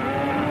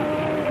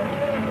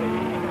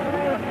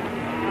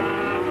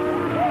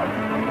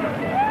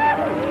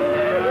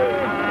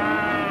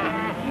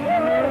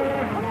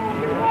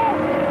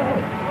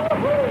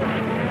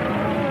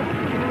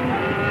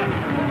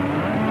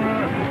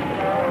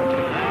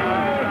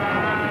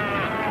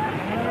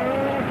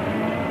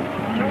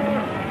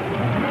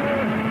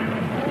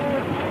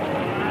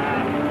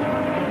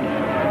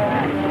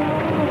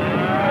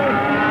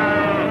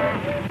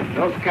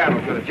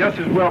 Cattle could have just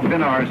as well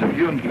been ours if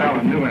you and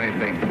Fallon knew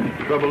anything.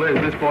 Trouble is,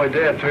 this boy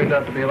Dad turned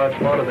out to be a lot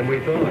smarter than we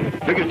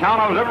thought. Biggest town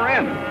I was ever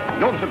in.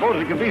 Don't suppose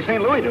it could be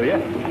St. Louis, do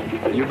you?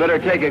 You better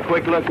take a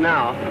quick look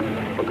now,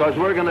 because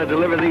we're going to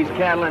deliver these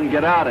cattle and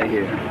get out of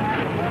here.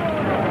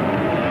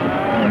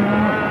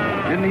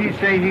 Didn't he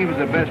say he was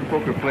the best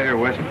poker player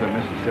west of the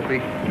Mississippi?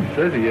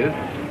 Says he is.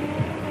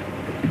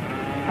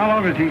 How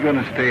long is he going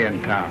to stay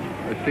in town?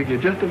 I figure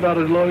just about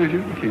as long as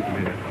you can keep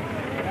him here.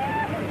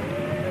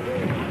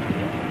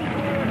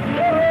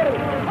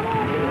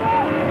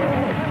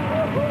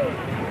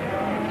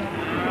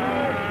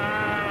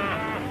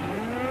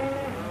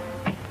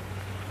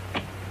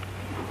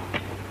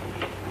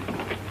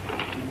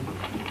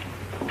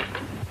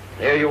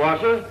 There you are,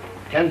 sir.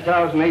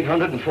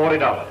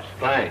 $10,840.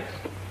 Thanks.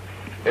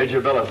 Here's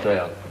your bill of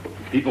sale.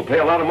 People pay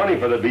a lot of money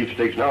for the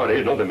beefsteaks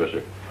nowadays, don't they,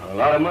 mister? A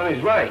lot of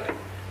money's right.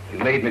 You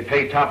made me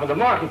pay top of the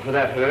market for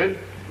that herd.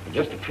 And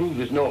just to prove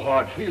there's no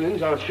hard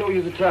feelings, I'll show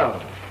you the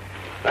town.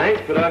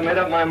 Thanks, but I've made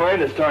up my mind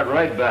to start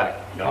right back.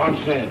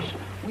 Nonsense.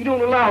 We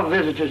don't allow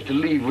visitors to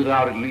leave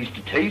without at least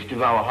a taste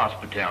of our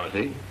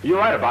hospitality. You're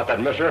right about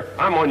that, mister.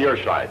 I'm on your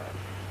side.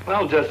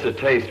 Well, just a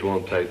taste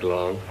won't take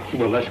long.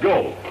 Well, let's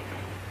go.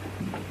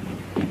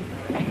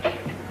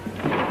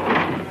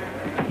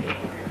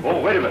 Oh,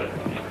 wait a minute.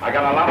 I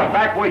got a lot of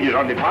back wages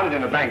on deposit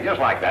in the bank just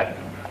like that.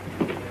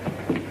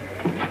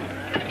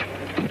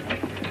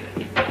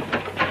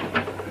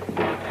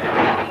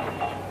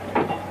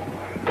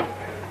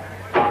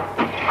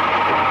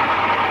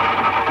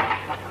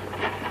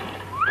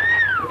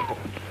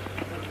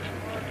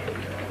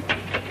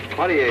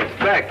 What do you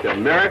expect, a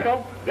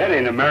miracle? That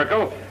ain't a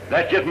miracle.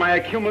 That's just my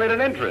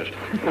accumulated interest.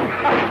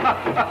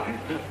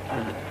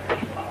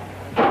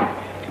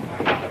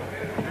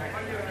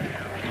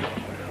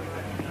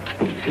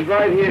 She's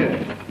right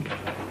here.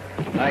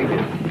 Thank you.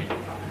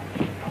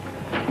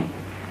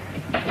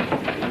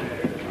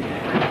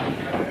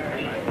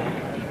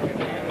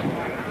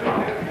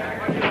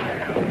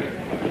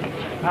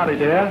 Howdy,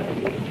 Dad.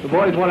 The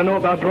boys want to know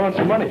about drawing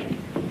some money.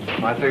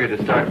 I figured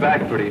to start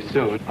back pretty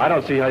soon. I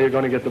don't see how you're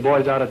going to get the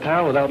boys out of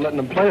town without letting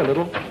them play a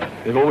little.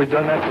 They've always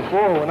done that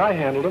before when I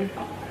handled them.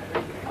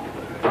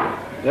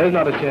 There's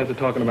not a chance of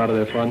talking them out of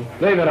their fun.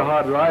 They've had a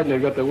hard ride and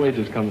they've got their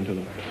wages coming to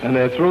them. And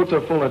their throats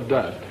are full of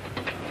dust.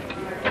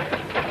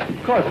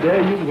 Of course,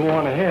 Dad, you can go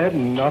on ahead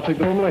and I'll take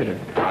them home later.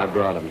 I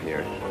brought them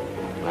here.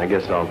 I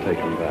guess I'll take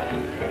them back.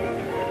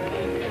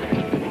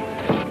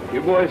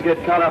 You boys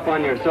get caught up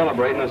on your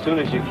celebrating as soon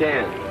as you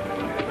can.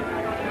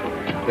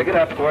 Pick it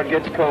up before it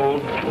gets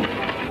cold.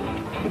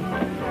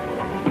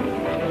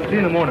 See you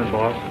in the morning,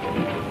 boss.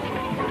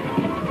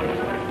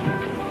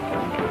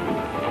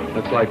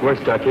 Looks like we're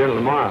stuck here till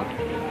tomorrow.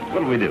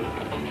 What'll we do?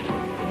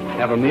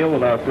 Have a meal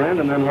with our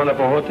friend and then run up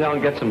a hotel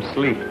and get some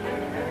sleep.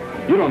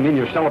 You don't mean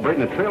you're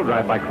celebrating a trail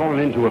drive by crawling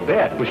into a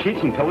bed with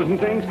sheets and pillows and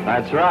things?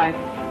 That's right.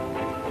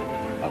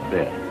 A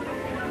bed?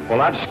 Well,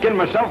 I'd skin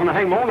myself and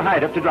hang my own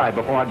hide up to dry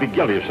before I'd be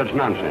guilty of such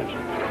nonsense.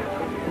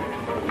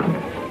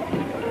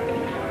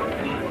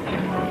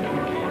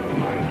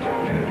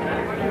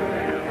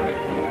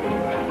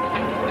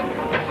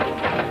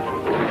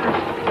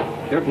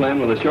 You're playing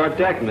with a short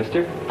deck,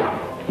 mister.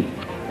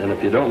 And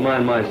if you don't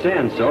mind my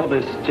saying so,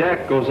 this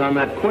jack goes on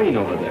that queen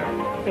over there.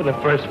 You're the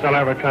first fellow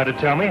ever tried to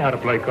tell me how to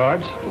play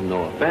cards. Well,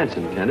 no offense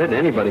intended.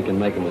 Anybody can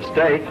make a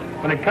mistake.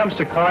 When it comes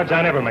to cards,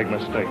 I never make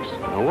mistakes.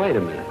 Now, wait a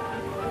minute.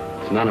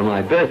 It's none of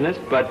my business,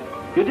 but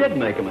you did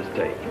make a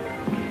mistake.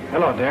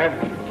 Hello, Dad.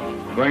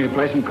 Going to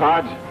play some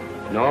cards?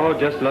 No,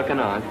 just looking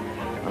on.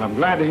 Well, I'm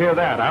glad to hear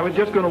that. I was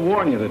just going to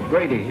warn you that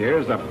Grady here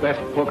is the best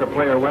poker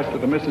player west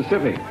of the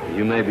Mississippi.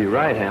 You may be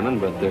right,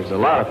 Hammond, but there's a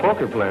lot of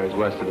poker players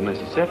west of the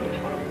Mississippi.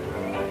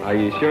 Are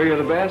you sure you're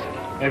the best?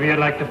 Maybe you'd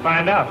like to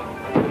find out.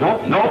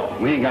 No,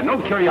 we ain't got no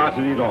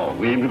curiosity at all.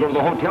 We aim to go to the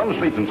hotel and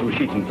sleep in some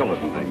sheets and pillows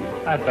and things.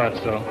 I thought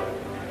so.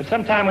 But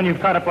sometime when you've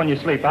caught up on your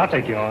sleep, I'll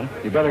take you on.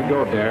 You better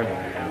go, Dad.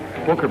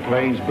 Poker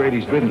playing's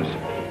Brady's business.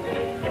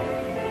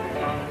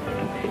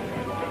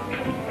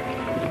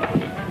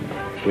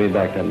 Give me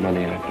back that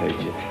money I paid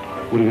you.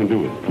 What are you going to do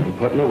with it? I'm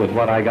putting it with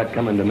what I got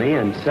coming to me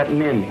and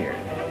setting in here.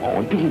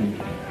 Oh, dude.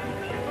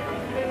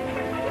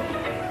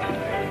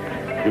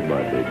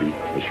 Goodbye, baby.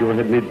 I sure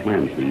had made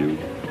plans for you.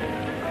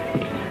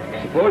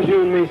 Suppose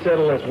you and me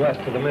settle this west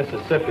of the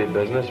Mississippi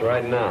business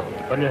right now.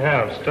 What do you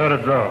have? Start a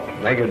draw.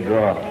 Make a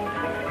draw.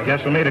 I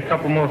guess we'll need a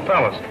couple more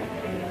fellas.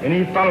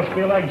 Any of you fellas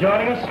feel like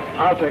joining us?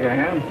 I'll take a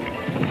hand.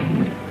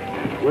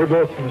 We're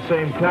both from the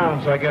same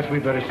town, so I guess we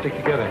better stick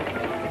together.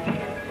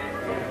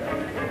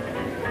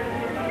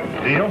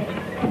 Deal?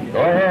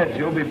 Go ahead.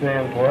 You'll be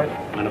paying for it.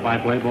 Mind if I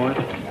play, boys?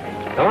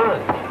 Come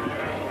on.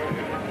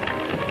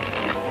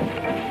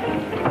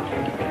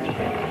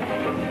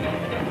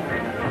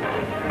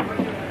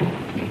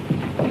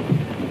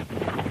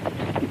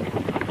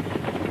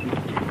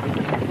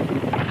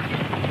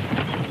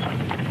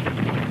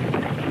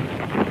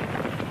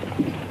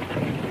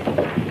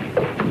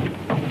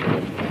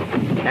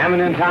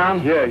 Hammond in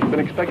town? Yeah, he's been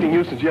expecting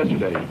you since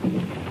yesterday.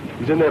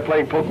 He's in there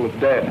playing poker with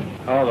Dad.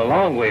 Oh, the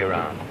long way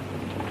around.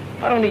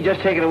 Why don't he just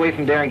take it away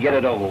from there and get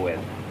it over with?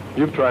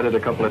 You've tried it a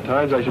couple of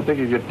times. I should think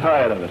you'd get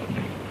tired of it.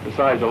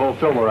 Besides, the whole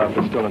Fillmore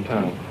outfit's still in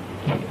town.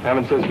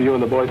 Hammond says for you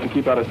and the boys to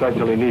keep out of sight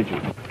till he needs you.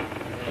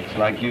 Looks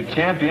like you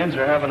champions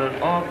are having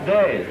an off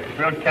day.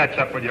 We'll catch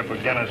up with your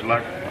beginner's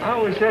luck. I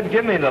always said,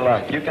 give me the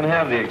luck. You can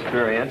have the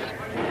experience.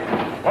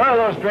 What are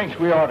those drinks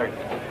we ordered?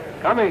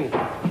 Coming.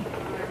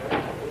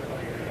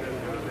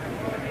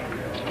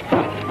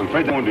 I'm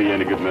afraid they won't do you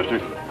any good, mister.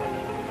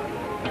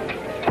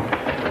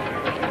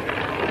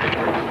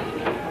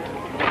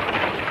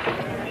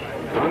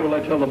 When will I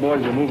tell the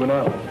boys you're moving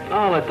out?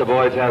 I'll let the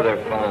boys have their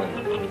fun.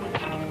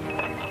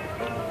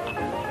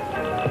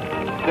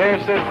 Dare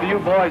says for you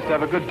boys to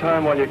have a good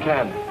time while you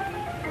can.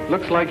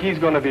 Looks like he's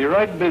going to be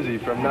right busy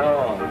from now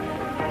on.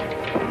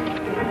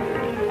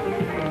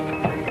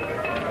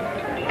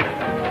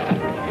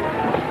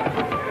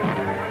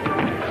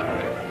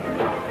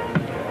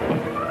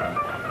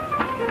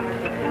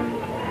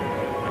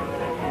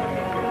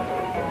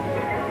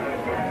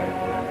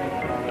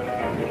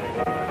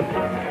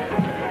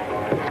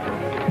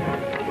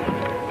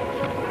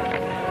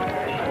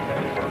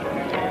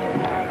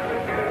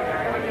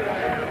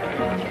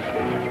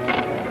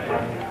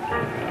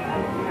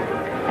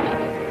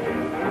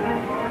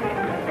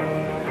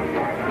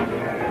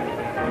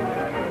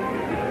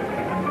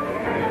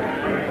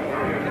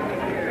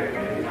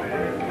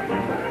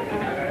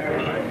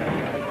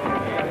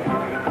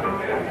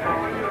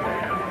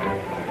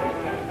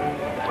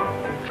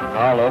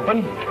 I'll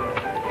open.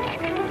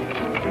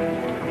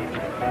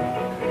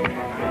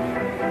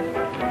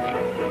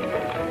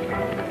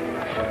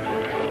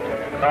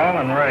 Call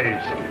and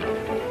raise.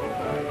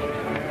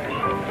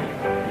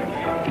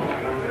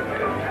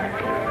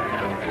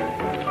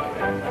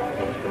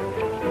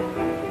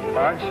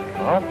 Cards?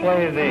 I'll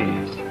play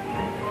these.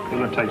 It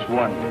only takes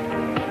one.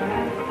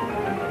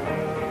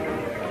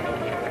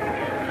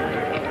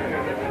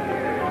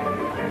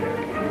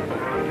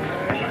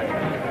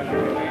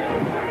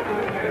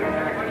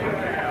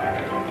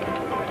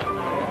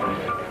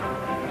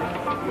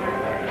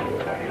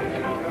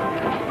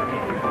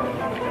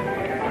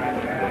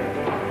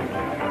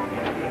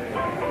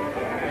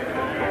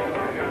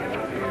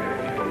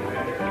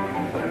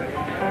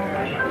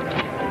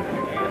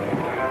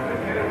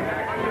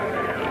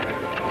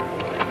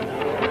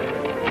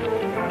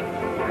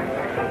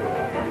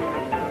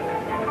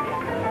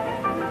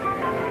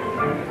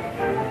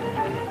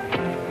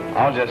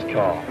 I'll just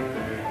call.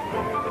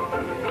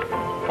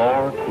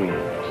 4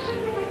 queens.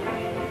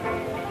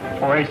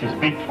 4 aces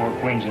beat 4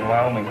 queens in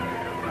Wyoming.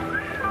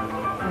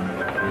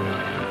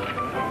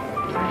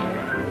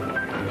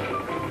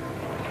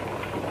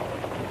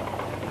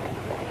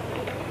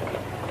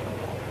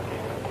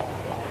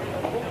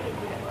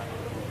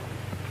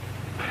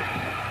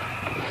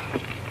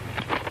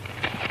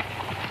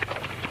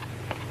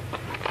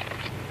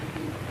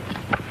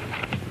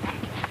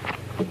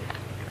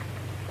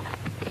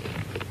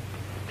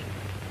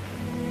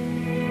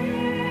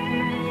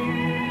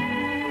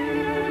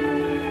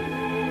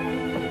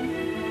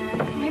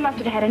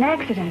 Had an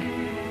accident.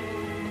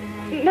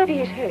 Maybe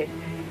he's hurt.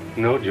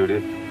 No,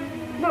 Judith.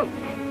 Well,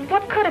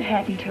 what could have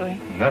happened to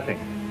him? Nothing.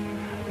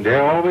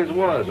 Dare always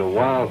was a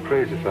wild,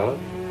 crazy fellow.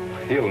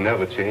 He'll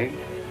never change.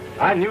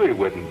 I knew he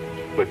wouldn't,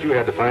 but you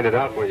had to find it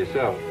out for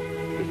yourself.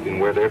 It's been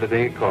worth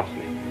everything it cost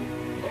me.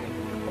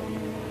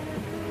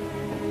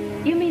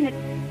 You mean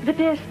that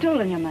Dare's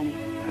stolen your money?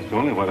 That's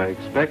only what I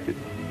expected.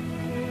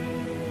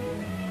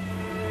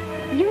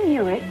 You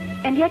knew it,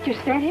 and yet you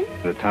sent him?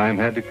 The time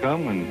had to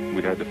come when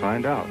we'd had to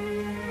find out.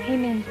 He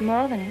means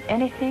more than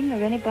anything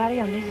or anybody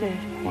on this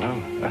earth.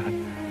 Well,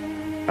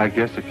 I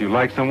guess if you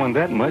like someone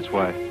that much,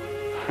 why,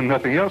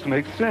 nothing else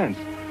makes sense.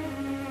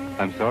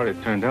 I'm sorry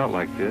it turned out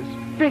like this.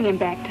 Bring him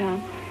back,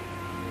 Tom.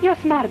 You're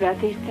smart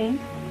about these things.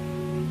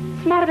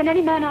 Smarter than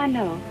any man I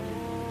know.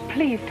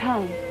 Please,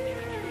 Tom.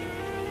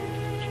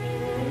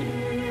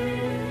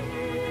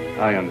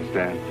 I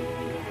understand.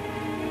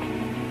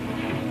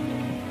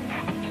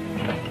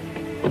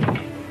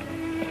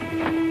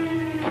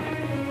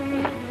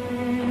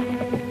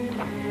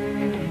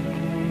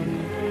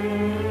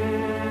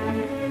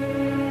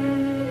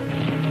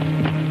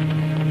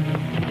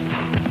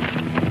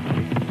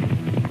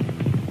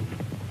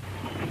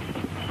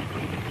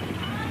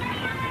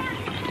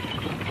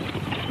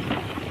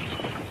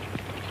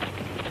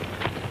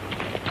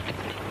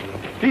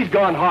 He's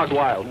gone hog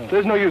wild.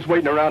 There's no use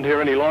waiting around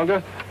here any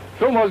longer.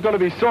 Fillmore's going to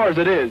be sore as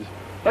it is.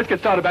 Let's get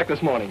started back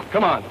this morning.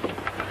 Come on.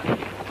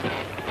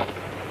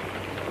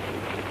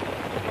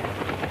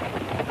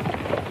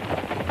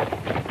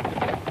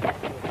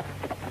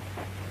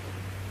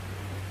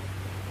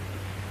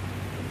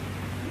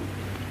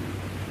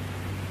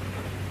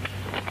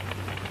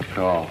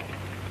 Oh.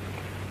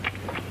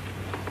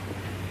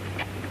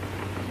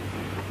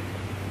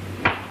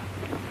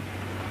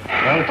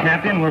 Well,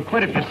 champion, we'll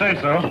quit if you say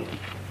so.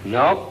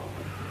 No.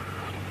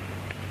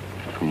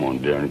 Come on,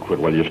 Darren, quit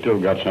while you still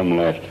got some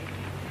left.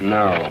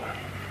 No.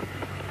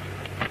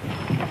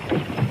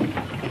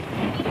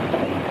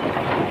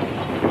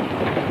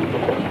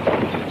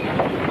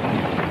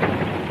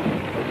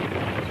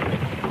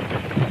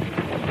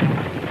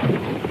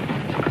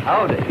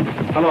 Howdy.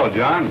 Hello,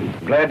 John.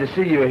 Glad to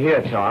see you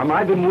here, Tom.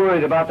 I've been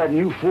worried about that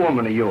new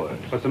foreman of yours.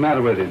 What's the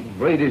matter with him?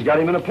 Brady's got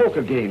him in a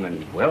poker game,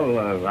 and,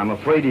 well, I'm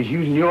afraid he's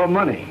using your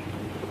money.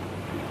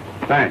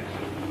 Thanks.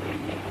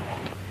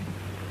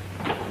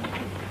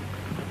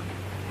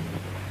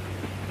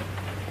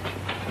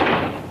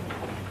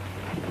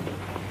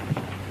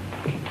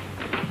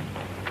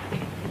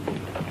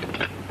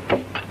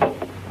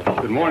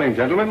 Good morning,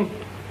 gentlemen.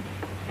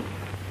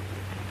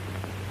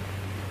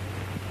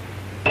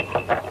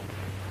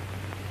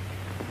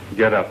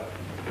 Get up.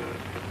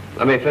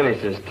 Let me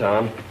finish this,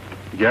 Tom.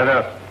 Get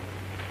up.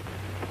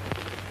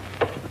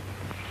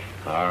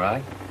 All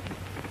right.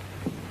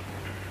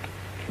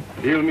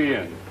 Deal me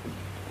in.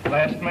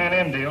 Last man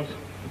in deals.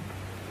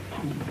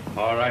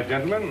 All right,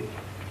 gentlemen.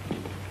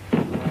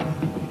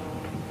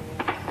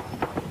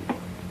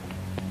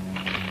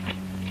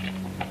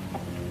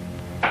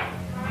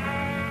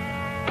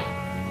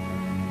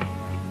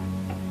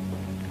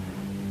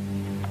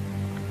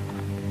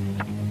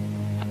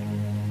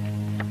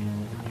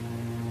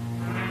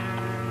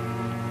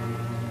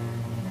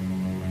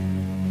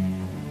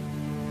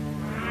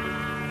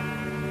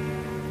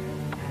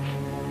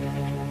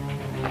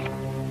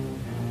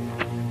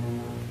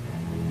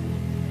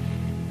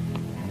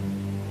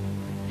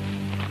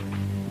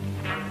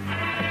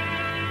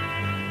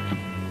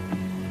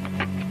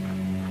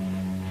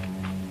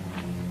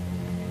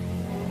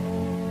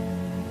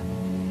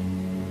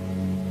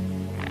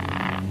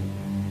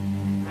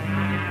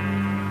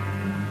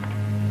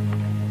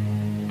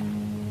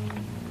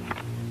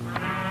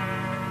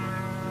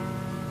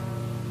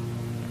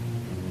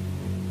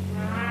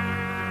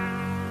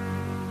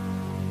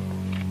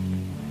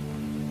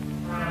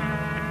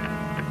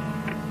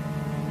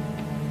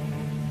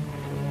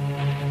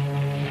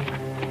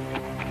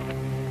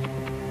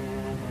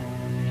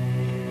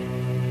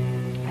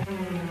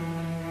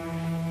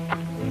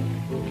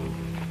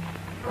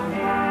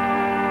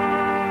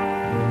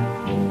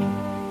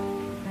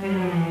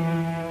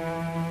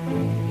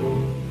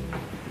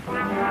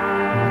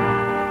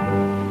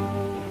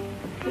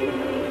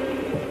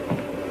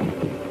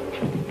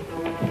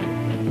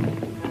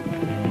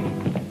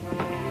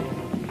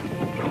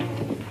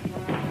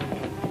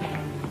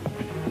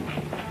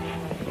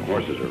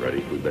 Horses are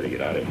ready. We better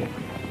get out of here.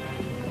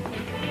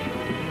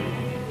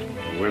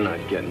 We're not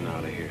getting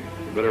out of here.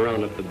 We better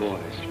round up the boys.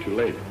 It's too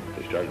late.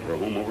 They started for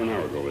home over an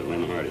hour ago with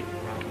Lynn Hardy.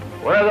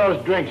 Where are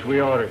those drinks we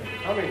ordered?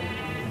 Coming.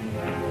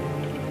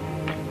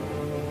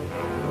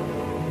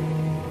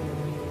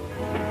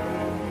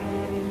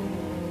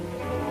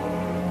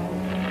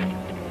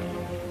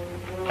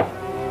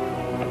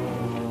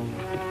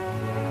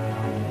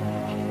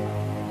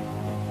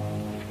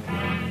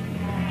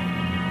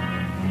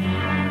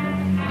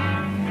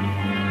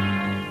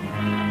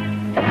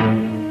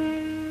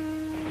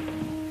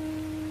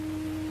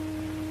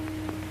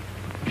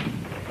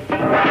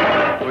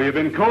 Well, you've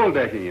been cold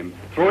decking him.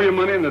 Throw your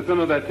money in the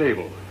center of that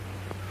table.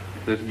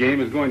 This game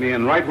is going to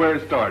end right where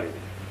it started.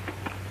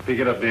 Pick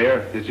it up there.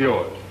 It's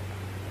yours.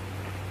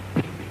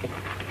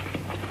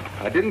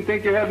 I didn't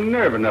think you had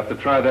nerve enough to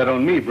try that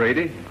on me,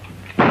 Brady.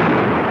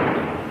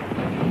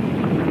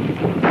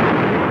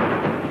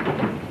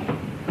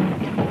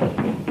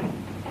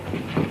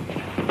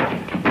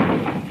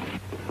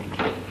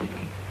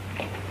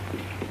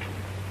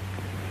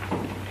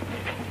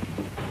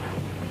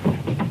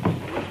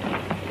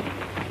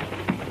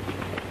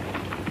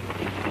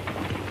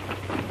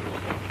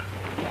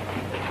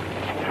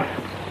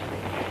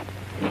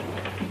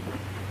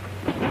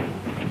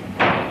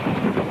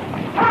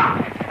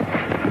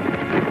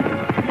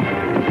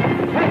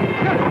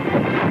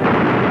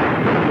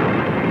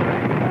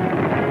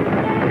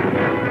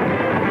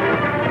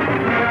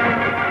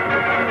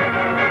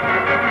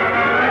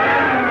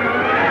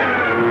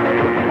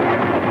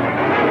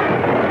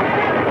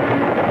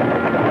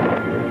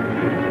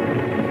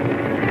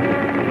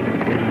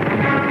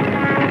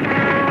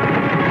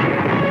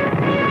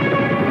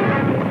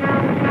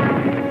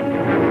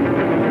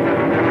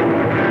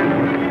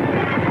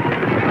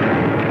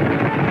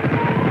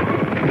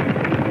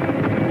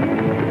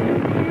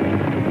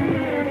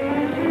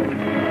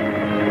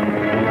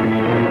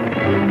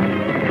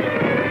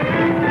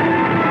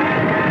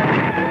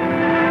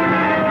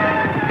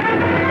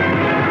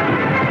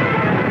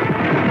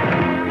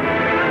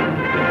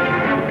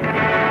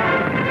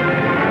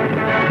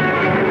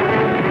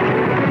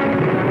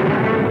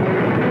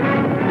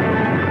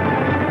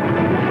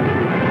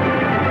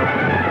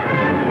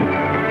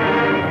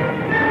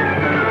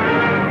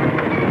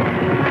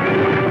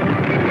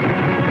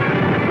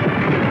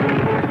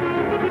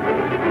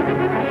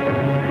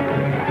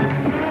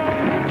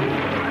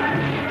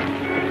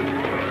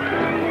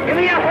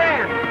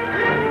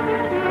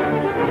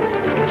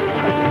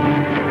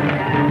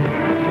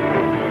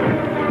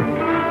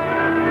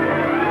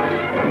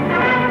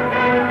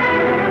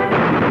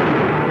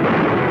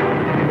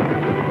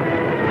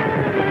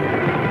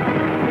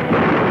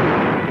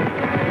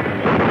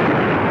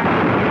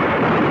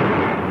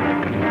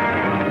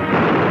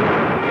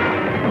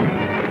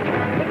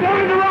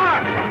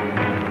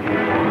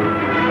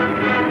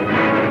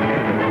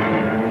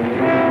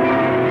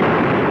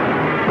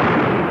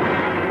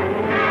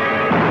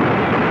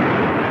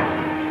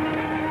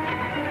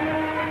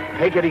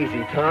 Take it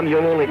easy, Tom.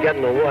 You'll only get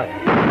in the way.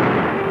 You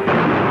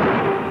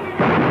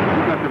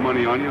got your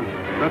money on you.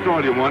 That's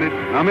all you wanted.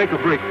 Now make a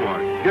break for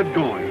it. Get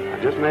going. I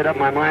just made up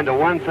my mind to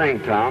one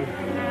thing, Tom.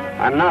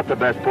 I'm not the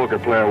best poker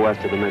player west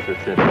of the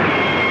Mississippi.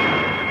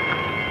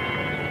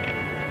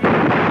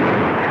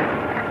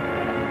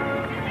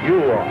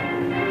 You are.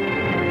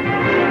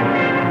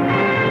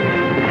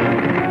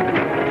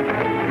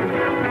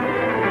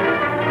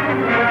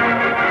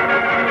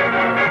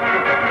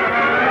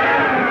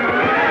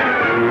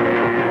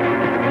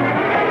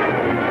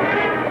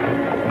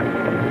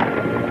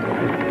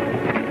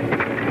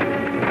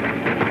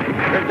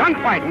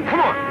 Fighting. Come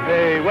on.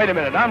 Hey, wait a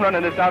minute. I'm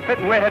running this outfit,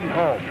 and we're heading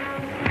home.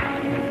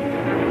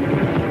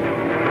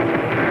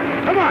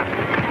 Come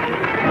on.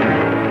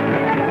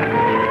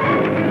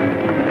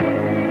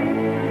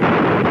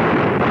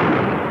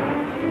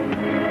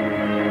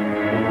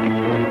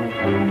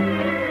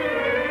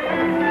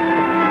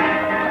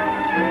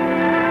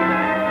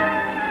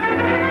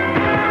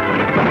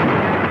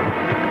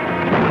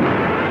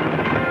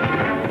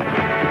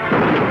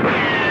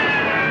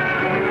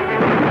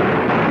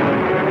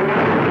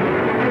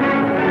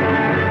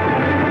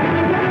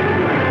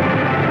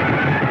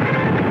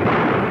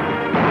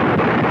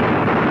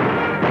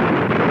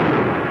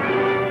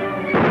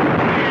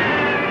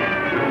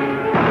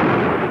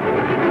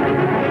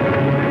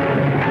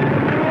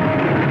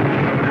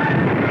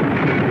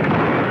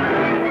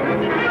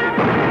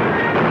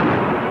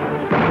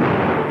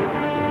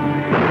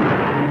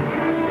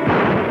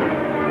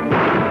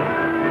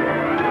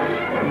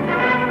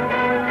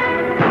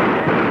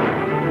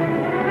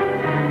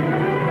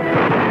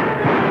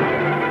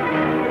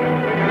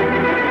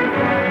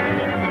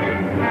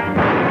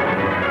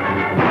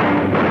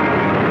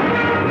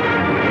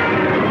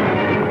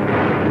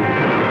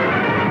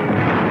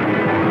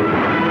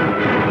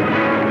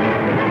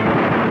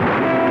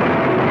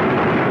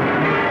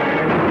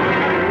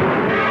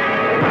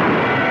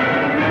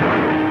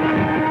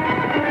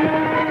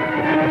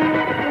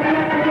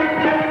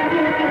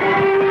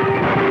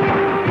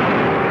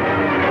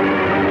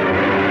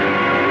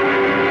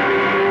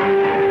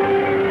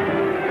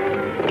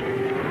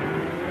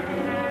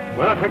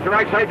 Picked the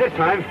right side this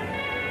time.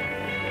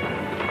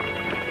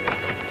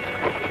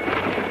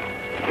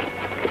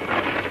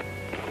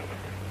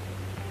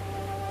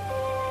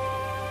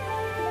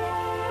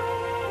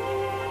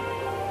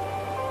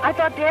 I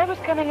thought Dad was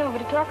coming over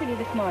to talk with you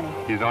this morning.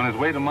 He's on his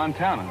way to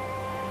Montana.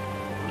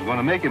 I was going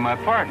to make him my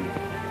partner.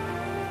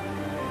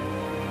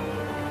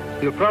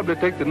 He'll probably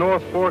take the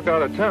North Fork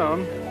out of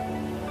town.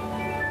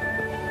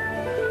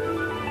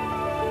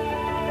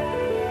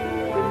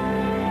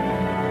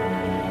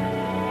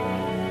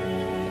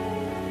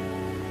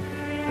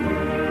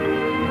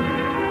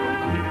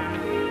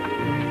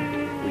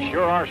 We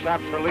sure are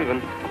sapped for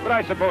leaving, but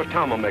I suppose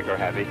Tom will make her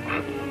happy.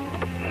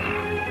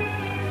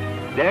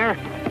 There,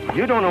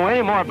 you don't know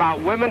any more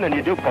about women than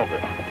you do poker.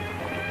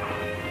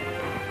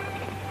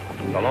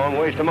 It's a long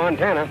ways to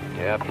Montana.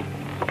 Yep.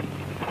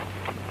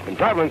 And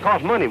traveling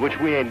costs money, which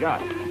we ain't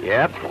got.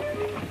 Yep.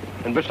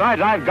 And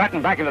besides, I've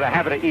gotten back into the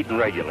habit of eating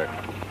regular.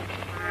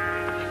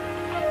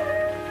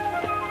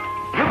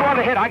 You go on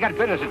ahead. I got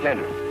business to tend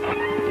to.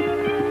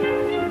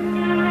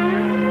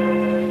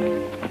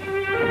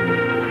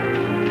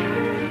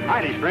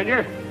 Howdy,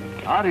 stranger.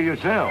 How do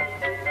yourself?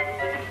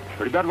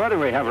 Pretty bad weather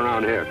we have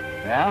around here.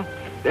 Yeah?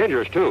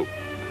 Dangerous, too.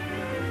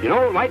 You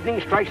know,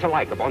 lightning strikes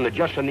alike upon the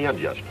just and the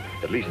unjust.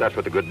 At least that's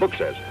what the good book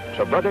says.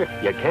 So, brother,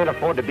 you can't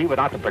afford to be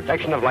without the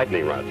protection of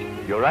lightning rods.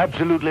 You're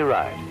absolutely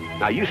right.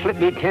 Now, you slip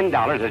me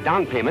 $10 as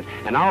down payment,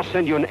 and I'll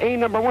send you an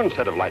A1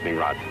 set of lightning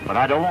rods. But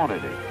I don't want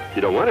any.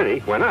 You don't want any?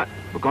 Why not?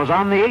 Because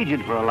I'm the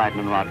agent for a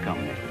lightning rod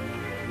company.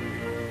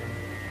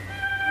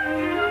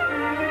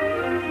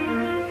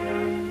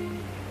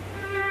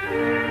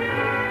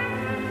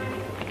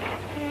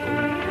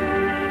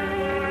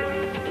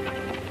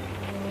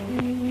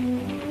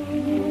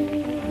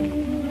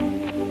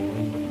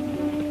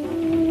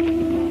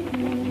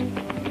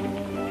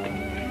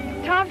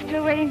 Tom's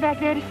still waiting back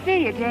there to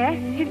see you, Dad.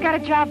 He's got a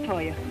job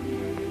for you.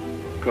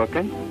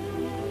 Cooking?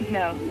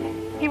 No.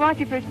 He wants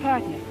you for his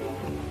partner.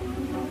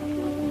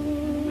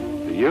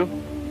 You?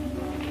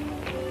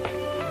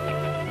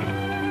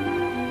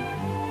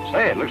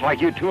 Say, it looks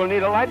like you two will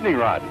need a lightning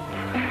rod.